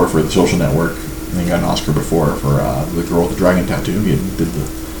Oscar before for The Social Network, and he got an Oscar before for The Girl with the Dragon Tattoo.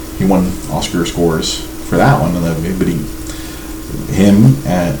 He won Oscar scores for that one, and then but him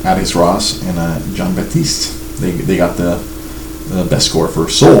and Atticus Ross and John Baptiste they got the best score for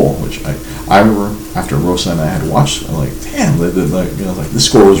Soul, which I remember after Rosa and I had watched, I'm like, damn, like this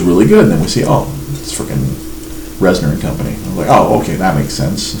score was really good. And then we see, oh, it's freaking Reznor and Company. I was like, oh, okay, that makes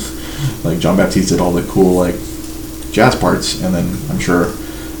sense. Like John Baptiste did all the cool like jazz parts, and then I'm sure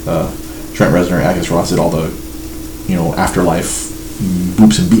Trent Reznor and Atticus Ross did all the afterlife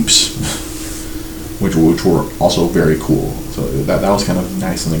boops and beeps, which were also very cool. So that was kind of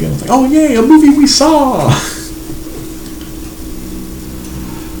nice. And again, it's like, oh yay, a movie we saw.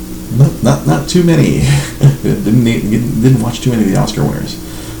 Not too many. Didn't watch too many of the Oscar winners.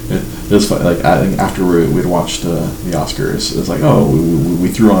 It was fun. Like I think after we'd watched the Oscars, it's like, oh, we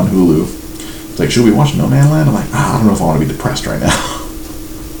threw on Hulu. It's like, should we watch No Man Land? I'm like, I don't know if I want to be depressed right now.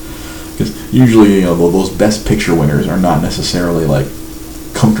 Because usually those Best Picture winners are not necessarily like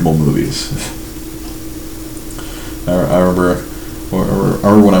comfortable movies. I remember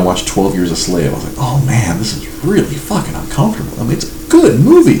when I watched 12 Years a Slave, I was like, oh man, this is really fucking uncomfortable. I mean, it's a good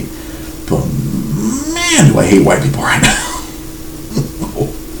movie, but man, do I hate white people right now.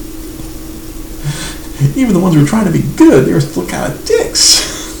 Even the ones who were trying to be good, they were still kind of dicks.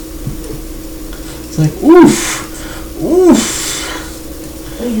 It's like, oof.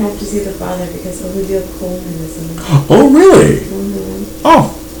 We have to see The Father because Olivia Colman is in it. Oh, really? Mm-hmm.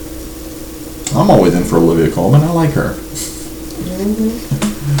 Oh. I'm always in for Olivia Colman. I like her. Mm-hmm.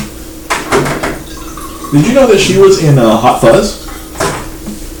 Did you know that she was in Hot Fuzz?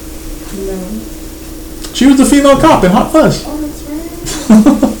 No. She was the female cop in Hot Fuzz. Oh, that's right.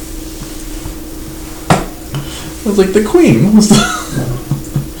 It was like the Queen.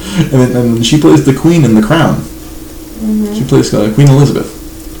 and then she plays the Queen in The Crown. Mm-hmm. She plays Queen Elizabeth.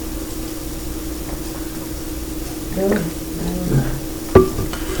 Really?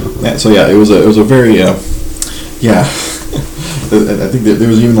 Yeah, so yeah, it was a very yeah. I think there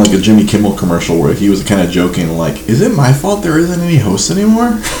was even like a Jimmy Kimmel commercial where he was kind of joking like, "Is it my fault there isn't any hosts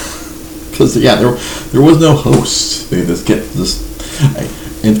anymore?" Because yeah, there was no host. They just get this.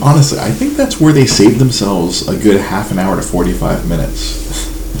 And honestly, I think that's where they saved themselves a good half an hour to 45 minutes.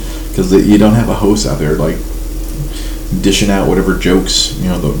 Because you don't have a host out there like dishing out whatever jokes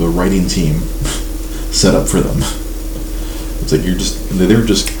the writing team set up for them. It's like they're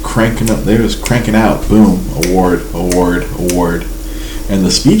just cranking up. They're just cranking out. Boom, award, and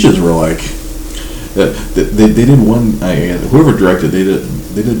the speeches were like they did one. Whoever directed, they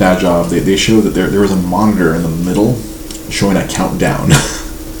did that job. They showed that there was a monitor in the middle showing a countdown.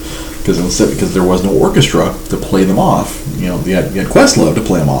 Because there was no orchestra to play them off. You had Questlove to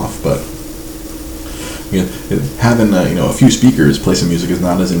play them off, but having a few speakers play some music is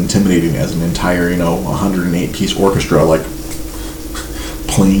not as intimidating as an entire 108-piece orchestra like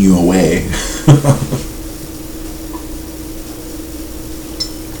playing you away.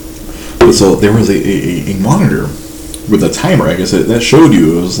 But so there was a monitor with a timer. I guess that showed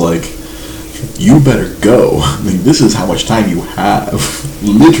you. It was like, you better go. I mean, this is how much time you have,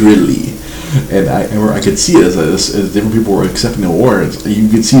 literally. And I could see it as different people were accepting awards. You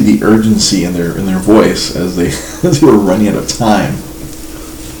could see the urgency in their voice as they were running out of time.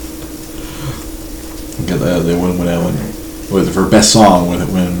 Because they went for best song when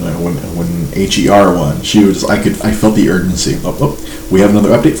HER won. She was I felt the urgency. We have another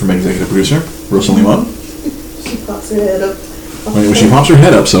update from executive producer Rosa Limon. She pops her head up. When she pops her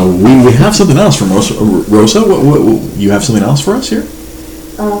head up, so we have something else from Rosa. What you have something else for us here?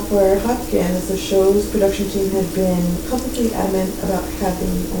 For Hopkins, the show's production team had been publicly adamant about having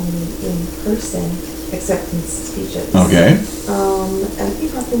only in-person acceptance speeches. Okay. Anthony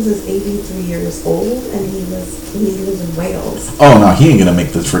Hopkins is 83 years old, and he lives in Wales. Oh no, he ain't gonna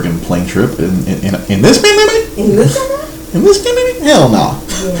make the friggin' plane trip in this pandemic. In this pandemic? In this pandemic? Hell no.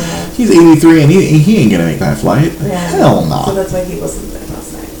 Yeah. he's 83 and he ain't gonna make that flight. Yeah. Hell no. So that's why he wasn't there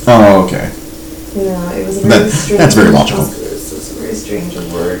last night. Oh, okay. You know, it was a very strange. That's very logical. It was a very strange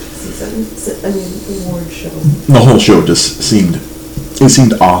award season. Award show. The whole show just seemed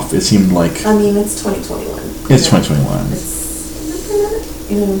off. It seemed like I mean, it's 2021. it's 2021.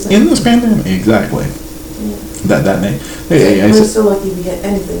 You know what I'm saying? In this pandemic, exactly. Yeah. That may. We're so lucky we get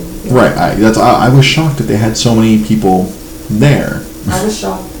anything. You know? Right. I was shocked that they had so many people there. I was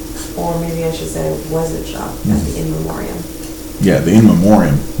shocked, or maybe I should say I wasn't shocked at the In Memoriam. Yeah, the In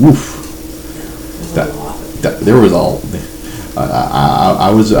Memoriam. Woof. There was all.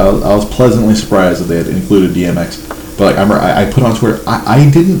 I was pleasantly surprised that they had included DMX. But like, I remember I put on Twitter. I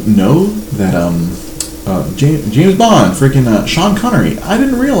didn't know that James Bond, freaking Sean Connery. I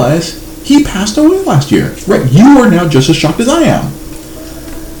didn't realize he passed away last year. Right, you are now just as shocked as I am.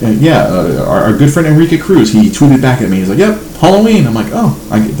 And yeah, our good friend Enrique Cruz, he tweeted back at me. He's like, "Yep, Halloween." I'm like, "Oh,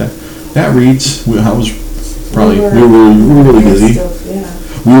 I get that. That reads." I was probably we were really busy.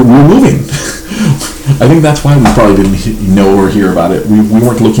 We were moving. I think that's why we probably didn't know or hear about it. We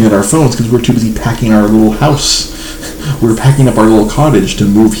weren't looking at our phones because we were too busy packing our little house. We were packing up our little cottage to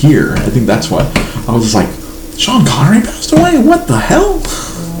move here. I think that's why. I was just like, Sean Connery passed away? What the hell?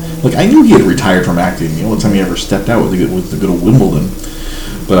 Like, I knew he had retired from acting. The only time he ever stepped out was to go to Wimbledon.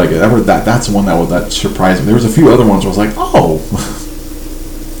 But that's the one that surprised me. There was a few other ones where I was like, oh.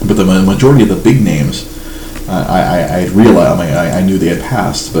 But the majority of the big names, I realized. I knew they had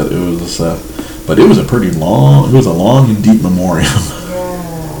passed, but it was a long and deep memoriam. Yeah,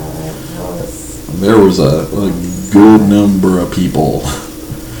 that was. There was a good number of people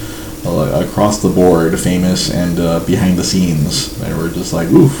across the board, famous and behind the scenes. They were just like,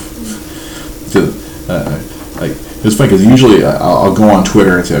 oof. It's funny because usually I'll go on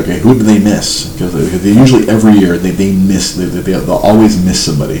Twitter and say, okay, who did they miss? Because they usually every year they miss. They'll always miss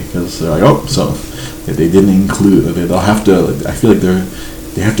somebody because they're like, oh, so they didn't include. They'll have to. I feel like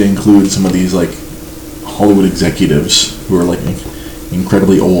they have to include some of these like Hollywood executives who are like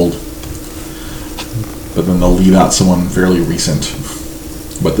incredibly old, but then they'll leave out someone fairly recent.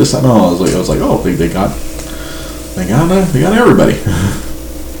 But this time, I was like, oh, they got everybody.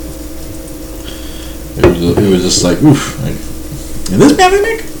 It was just like, oof, like, in this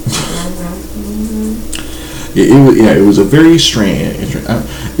pandemic. It was a very strange.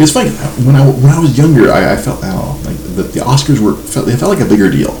 It's funny when I was younger, I felt like the Oscars felt like a bigger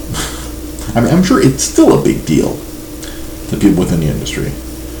deal. I mean, I'm sure it's still a big deal to people within the industry.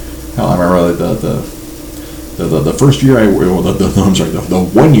 Hell, I remember the first year the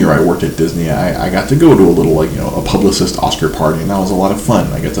 1 year I worked at Disney, I got to go to a little a publicist Oscar party, and that was a lot of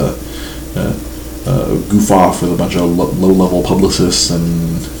fun. I got to goof off with a bunch of low-level publicists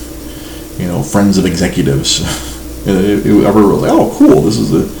and friends of executives. Everyone was like, oh, cool, this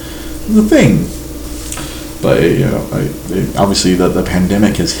is the thing. But obviously the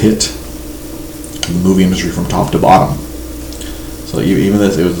pandemic has hit the movie industry from top to bottom. So even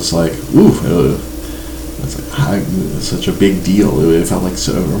this, it was just like, ooh, it's such a big deal. It felt like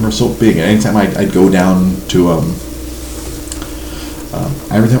so big. And anytime I'd go down to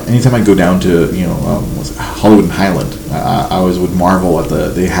anytime I go down to Hollywood and Highland, I always would marvel at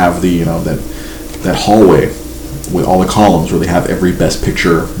they have that hallway with all the columns where they have every Best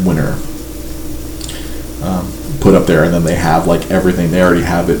Picture winner put up there, and then they have like everything. They already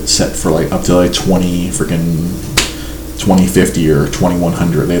have it set for like up to like 2050 or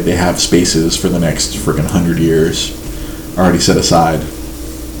 2100. They have spaces for the next freaking 100 years already set aside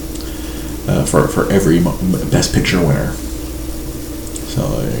for every Best Picture winner. So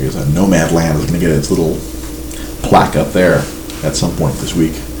I guess Nomadland is going to get its little plaque up there at some point this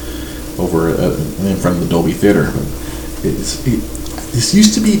week over in front of the Dolby Theater. But this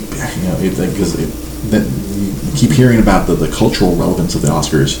used to be, because that you keep hearing about the cultural relevance of the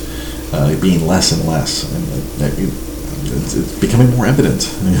Oscars being less and less, and it's becoming more evident.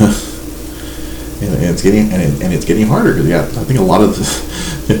 And it's getting harder. Yeah, I think a lot of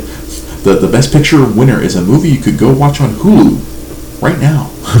the Best Picture winner is a movie you could go watch on Hulu right now.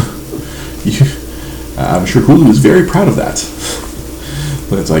 I'm sure Hulu is very proud of that.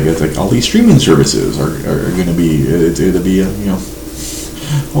 But it's like all these streaming services are going to be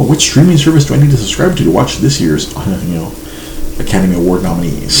oh, which streaming service do I need to subscribe to watch this year's Academy Award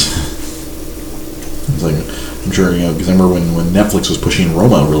nominees? It's like, I'm sure because I remember when Netflix was pushing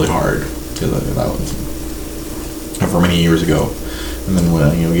Roma really hard, because that was for many years ago. And then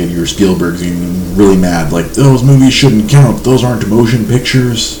when you get your Spielbergs, you're really mad, like those movies shouldn't count. Those aren't motion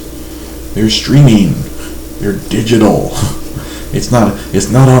pictures. They're streaming. They're digital. It's not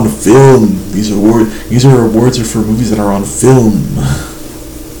on film. These awards are for movies that are on film.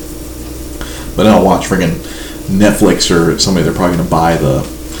 But I'll watch friggin' Netflix or somebody. They're probably gonna buy the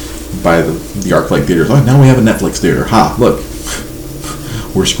ArcLight theaters. Oh, now we have a Netflix theater. Ha! Look,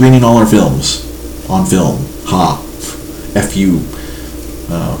 we're screening all our films on film. Ha! F you,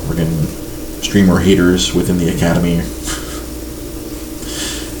 friggin' streamer haters within the Academy.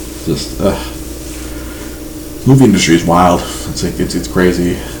 Just movie industry is wild. It's like it's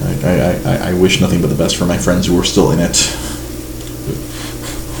crazy. I wish nothing but the best for my friends who are still in it.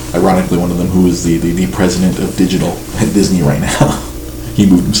 Ironically, one of them who is the president of digital at Disney right now. He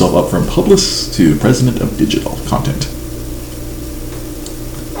moved himself up from publicist to president of digital content.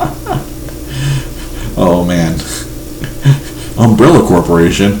 Oh man. Umbrella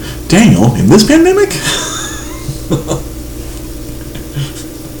Corporation. Daniel, in this pandemic?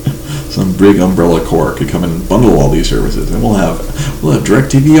 Some big Umbrella Corp could come in and bundle all these services, and we'll have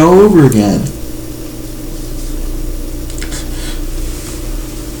DirecTV all over again.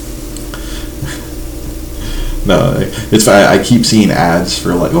 No, it's I keep seeing ads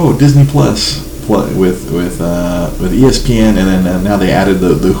for like, oh, Disney Plus with ESPN, and then now they added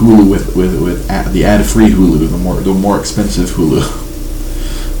the Hulu with the ad-free Hulu, the more expensive Hulu.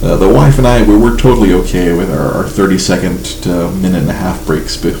 The wife and I, we're totally okay with our 30-second to minute-and-a-half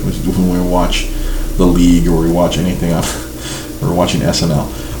breaks when we watch The League or we watch anything on, or watching SNL.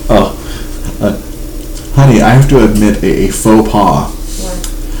 Oh, honey, I have to admit a faux pas.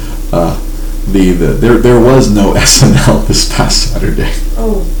 What? There was no SNL this past Saturday.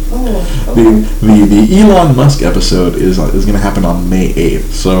 Oh, okay. The Elon Musk episode is going to happen on May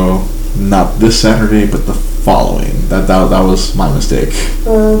 8th, so not this Saturday, but the following. That was my mistake.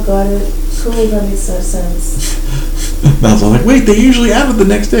 Oh, got it. Cool, that makes no sense. I was like, wait, they usually add it the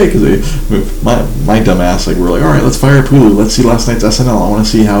next day, because my dumb ass, like, we're like, all right, let's fire up Hulu, let's see last night's SNL, I want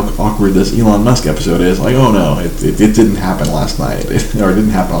to see how awkward this Elon Musk episode is. Like, oh no, it didn't happen last night, or it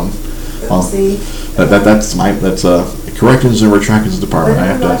didn't happen on. That's corrections and retractions department.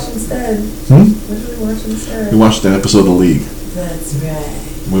 What did we watch instead? What did we watch instead? We watched an episode of The League. That's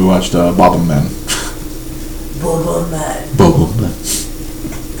right. We watched Bobbleman. Bobbleman.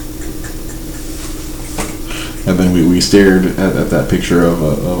 And then we stared at that picture of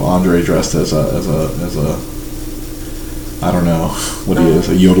Andre dressed as a I don't know what he is,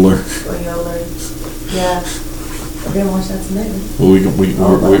 a yodeler. A yodeler. Yeah. We're gonna watch that tonight. Well, we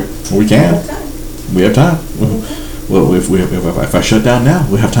can. We have time. Well, if I shut down now,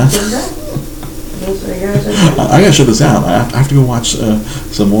 we have time. I gotta shut this down. I have to go watch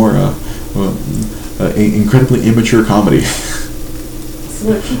some more incredibly immature comedy. So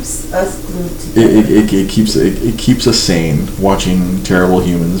what keeps us glued together? It keeps us sane watching terrible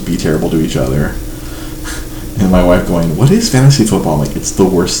humans be terrible to each other. And my wife going, what is fantasy football? I'm like, it's the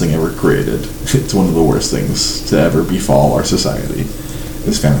worst thing ever created. It's one of the worst things to ever befall our society,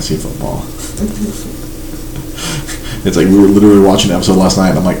 is fantasy football. It's like, we were literally watching an episode last night,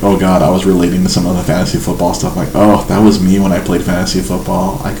 and I'm like, oh god, I was relating to some of the fantasy football stuff. I'm like, oh, that was me when I played fantasy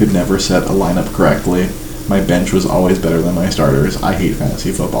football. I could never set a lineup correctly. My bench was always better than my starters. I hate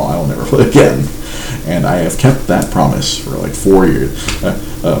fantasy football. I will never play again. And I have kept that promise for like 4 years.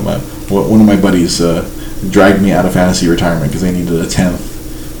 One of my buddies dragged me out of fantasy retirement because they needed a 10th.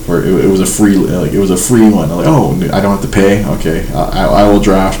 It was a free one. I'm like, oh, I don't have to pay. Okay, I will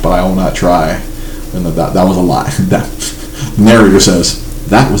draft, but I will not try. And that was a lie. That narrator says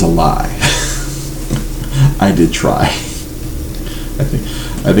that was a lie. I did try. I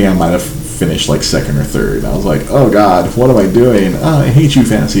think I might have finished like second or third. I was like, oh god, what am I doing? I hate you,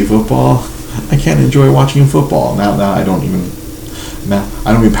 fantasy football. I can't enjoy watching football now. I don't even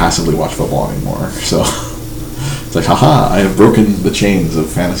passively watch football anymore. So it's like, haha, I have broken the chains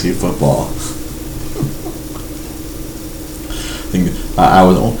of fantasy football.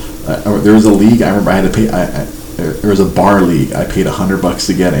 There was a league I remember I had to pay. There was a bar league. I paid $100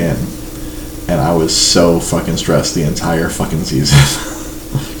 to get in, and I was so fucking stressed the entire fucking season.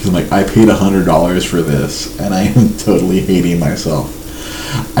 Because I'm like, I paid $100 for this, and I am totally hating myself.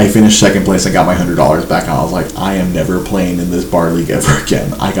 I finished second place. I got my $100 back, and I was like, I am never playing in this bar league ever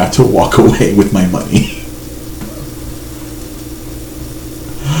again. I got to walk away with my money.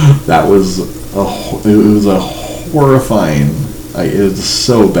 It was a horrifying. It was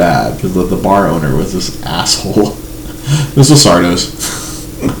so bad because the bar owner was this asshole. This was Sardos.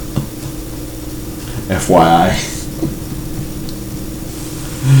 FYI.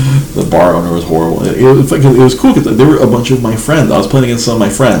 The bar owner was horrible. It was cool because there were a bunch of my friends. I was playing against some of my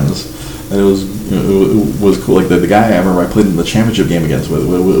friends, and it was cool. Like the guy I remember I played in the championship game against with,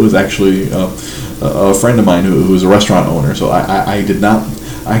 it was actually a friend of mine who was a restaurant owner. So I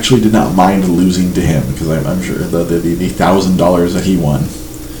actually did not mind losing to him because I'm sure the $1,000 that he won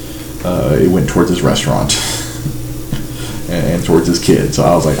it went towards his restaurant and towards his kid. So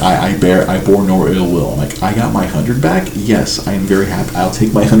I was like, I bore no ill will. I'm like, I got my $100 back. Yes, I am very happy. I'll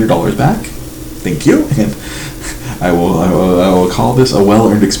take my $100 back. Thank you, and I will call this a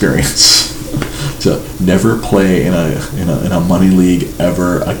well-earned experience to never play in a money league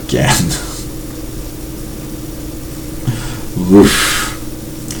ever again.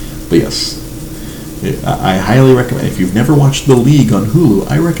 Oof. But yes, I highly recommend. If you've never watched The League on Hulu,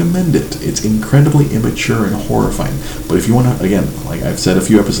 I recommend it. It's incredibly immature and horrifying. But if you want to, again, like I've said a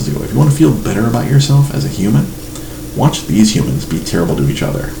few episodes ago, if you want to feel better about yourself as a human, watch these humans be terrible to each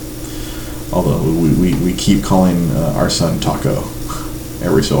other. Although we keep calling our son Taco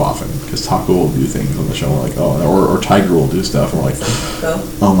every so often, because Taco will do things on the show. We're like, oh, or Tiger will do stuff. And we're like,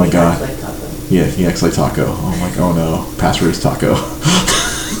 oh my god. Yeah, he acts like Taco. Oh my god, oh no. Password is Taco.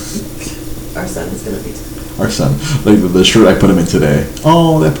 Our son is going to be Our son. Like the shirt I put him in today.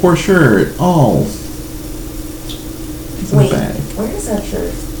 Oh, that poor shirt. Oh. It's in the bag. Where is that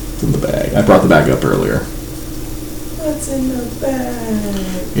shirt? It's in the bag. I brought the bag up earlier. What's in the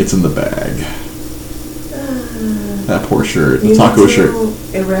bag? It's in the bag. That poor shirt. The Taco shirt.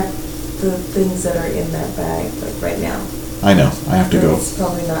 Erect the things that are in that bag, like right now. I know. I have to go. It's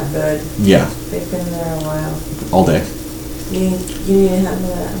probably not good. Yeah. They've been there a while. All day. You need to handle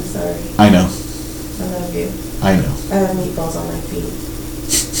that. I'm sorry. I know. I love you. I know. I have meatballs on my feet.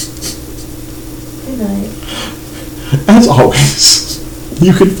 Good night. As always,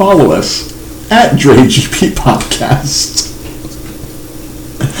 you can follow us at DreGP Podcast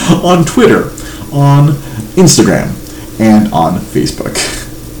on Twitter, on Instagram, and on Facebook.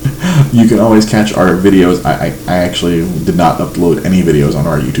 You can always catch our videos. I actually did not upload any videos on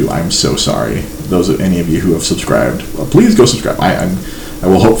our YouTube. I'm so sorry. Those of any of you who have subscribed, please go subscribe. I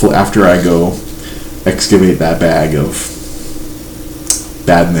will hopefully, after I go excavate that bag of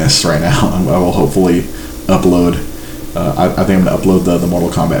badness right now, I will hopefully upload. I think I'm going to upload the Mortal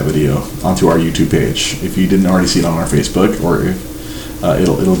Kombat video onto our YouTube page. If you didn't already see it on our Facebook, or if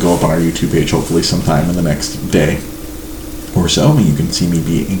it'll go up on our YouTube page hopefully sometime in the next day or so, and you can see me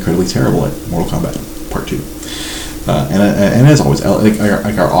be incredibly terrible at Mortal Kombat Part 2. And as always, like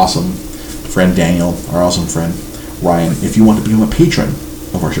our awesome friend Daniel, our awesome friend Ryan, if you want to become a patron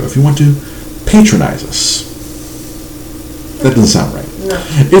of our show, if you want to patronize us, that doesn't sound right. No.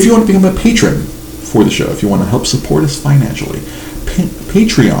 If you want to become a patron for the show, if you want to help support us financially,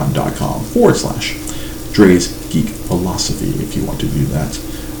 patreon.com/Dre's Geek Philosophy, if you want to do that.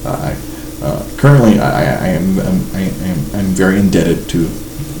 Currently, I am very indebted to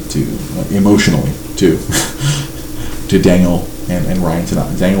emotionally to Daniel and Ryan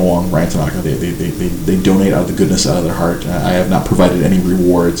Tanaka. Daniel Wong, Ryan Tanaka. They donate out of the goodness out of their heart. I have not provided any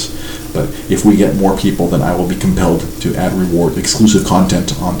rewards, but if we get more people, then I will be compelled to add exclusive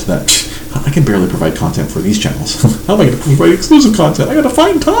content onto that. I can barely provide content for these channels. How am I going to provide exclusive content? I got to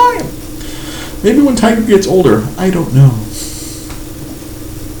find time. Maybe when Tiger gets older. I don't know.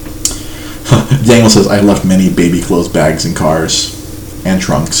 Daniel says, I left many baby clothes bags in cars and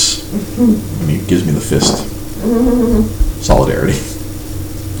trunks. And he gives me the fist. Solidarity.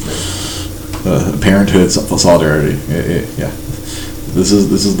 Parenthood, solidarity. Yeah. This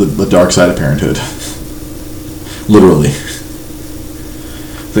is the dark side of parenthood. Literally.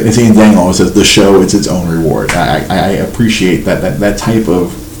 See, Daniel always says, the show, it's its own reward. I appreciate that type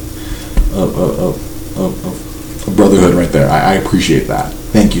of brotherhood right there. I appreciate that.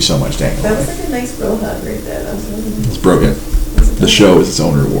 Thank you so much, Daniel. That was like a nice bro hug right there. That was really nice. It's brilliant. The show is its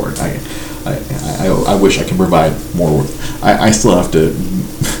own reward. I wish I could provide more. I still have to.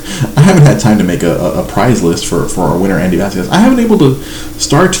 I haven't had time to make a prize list for our winner, Andy Vasquez. I haven't been able to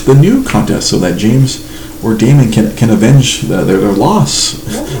start the new contest so that James or Damon can avenge their loss.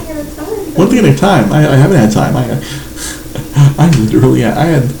 One thing at a time. I haven't had time. I literally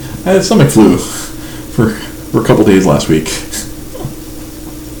I had stomach flu for a couple days last week.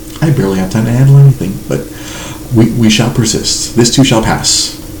 I barely have time to handle anything, but we shall persist. This too shall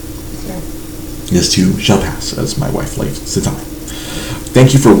pass. Sure. This too shall pass, as my wife likes to tell me.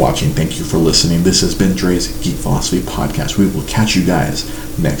 Thank you for watching. Thank you for listening. This has been Dre's Geek Philosophy Podcast. We will catch you guys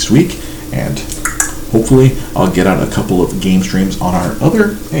next week, and hopefully I'll get out a couple of game streams on our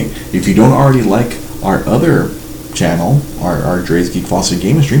other. Hey, if you don't already like our other channel, our Dre's Geek Philosophy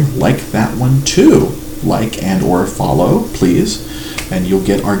game stream, like that one too. Like and or follow, please. And you'll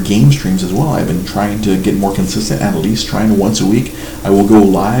get our game streams as well. I've been trying to get more consistent, at least trying once a week. I will go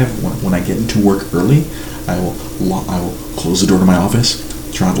live when I get into work early. I will close the door to my office,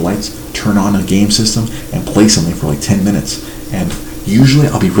 turn on the lights, turn on a game system, and play something for like 10 minutes. And usually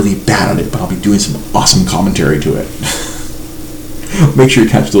I'll be really bad at it, but I'll be doing some awesome commentary to it. make sure you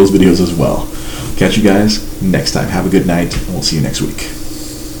catch those videos as well. Catch you guys next time. Have a good night, and we'll see you next week.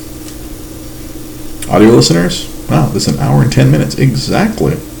 Audio listeners, wow, this is an hour and 10 minutes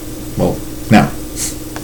exactly.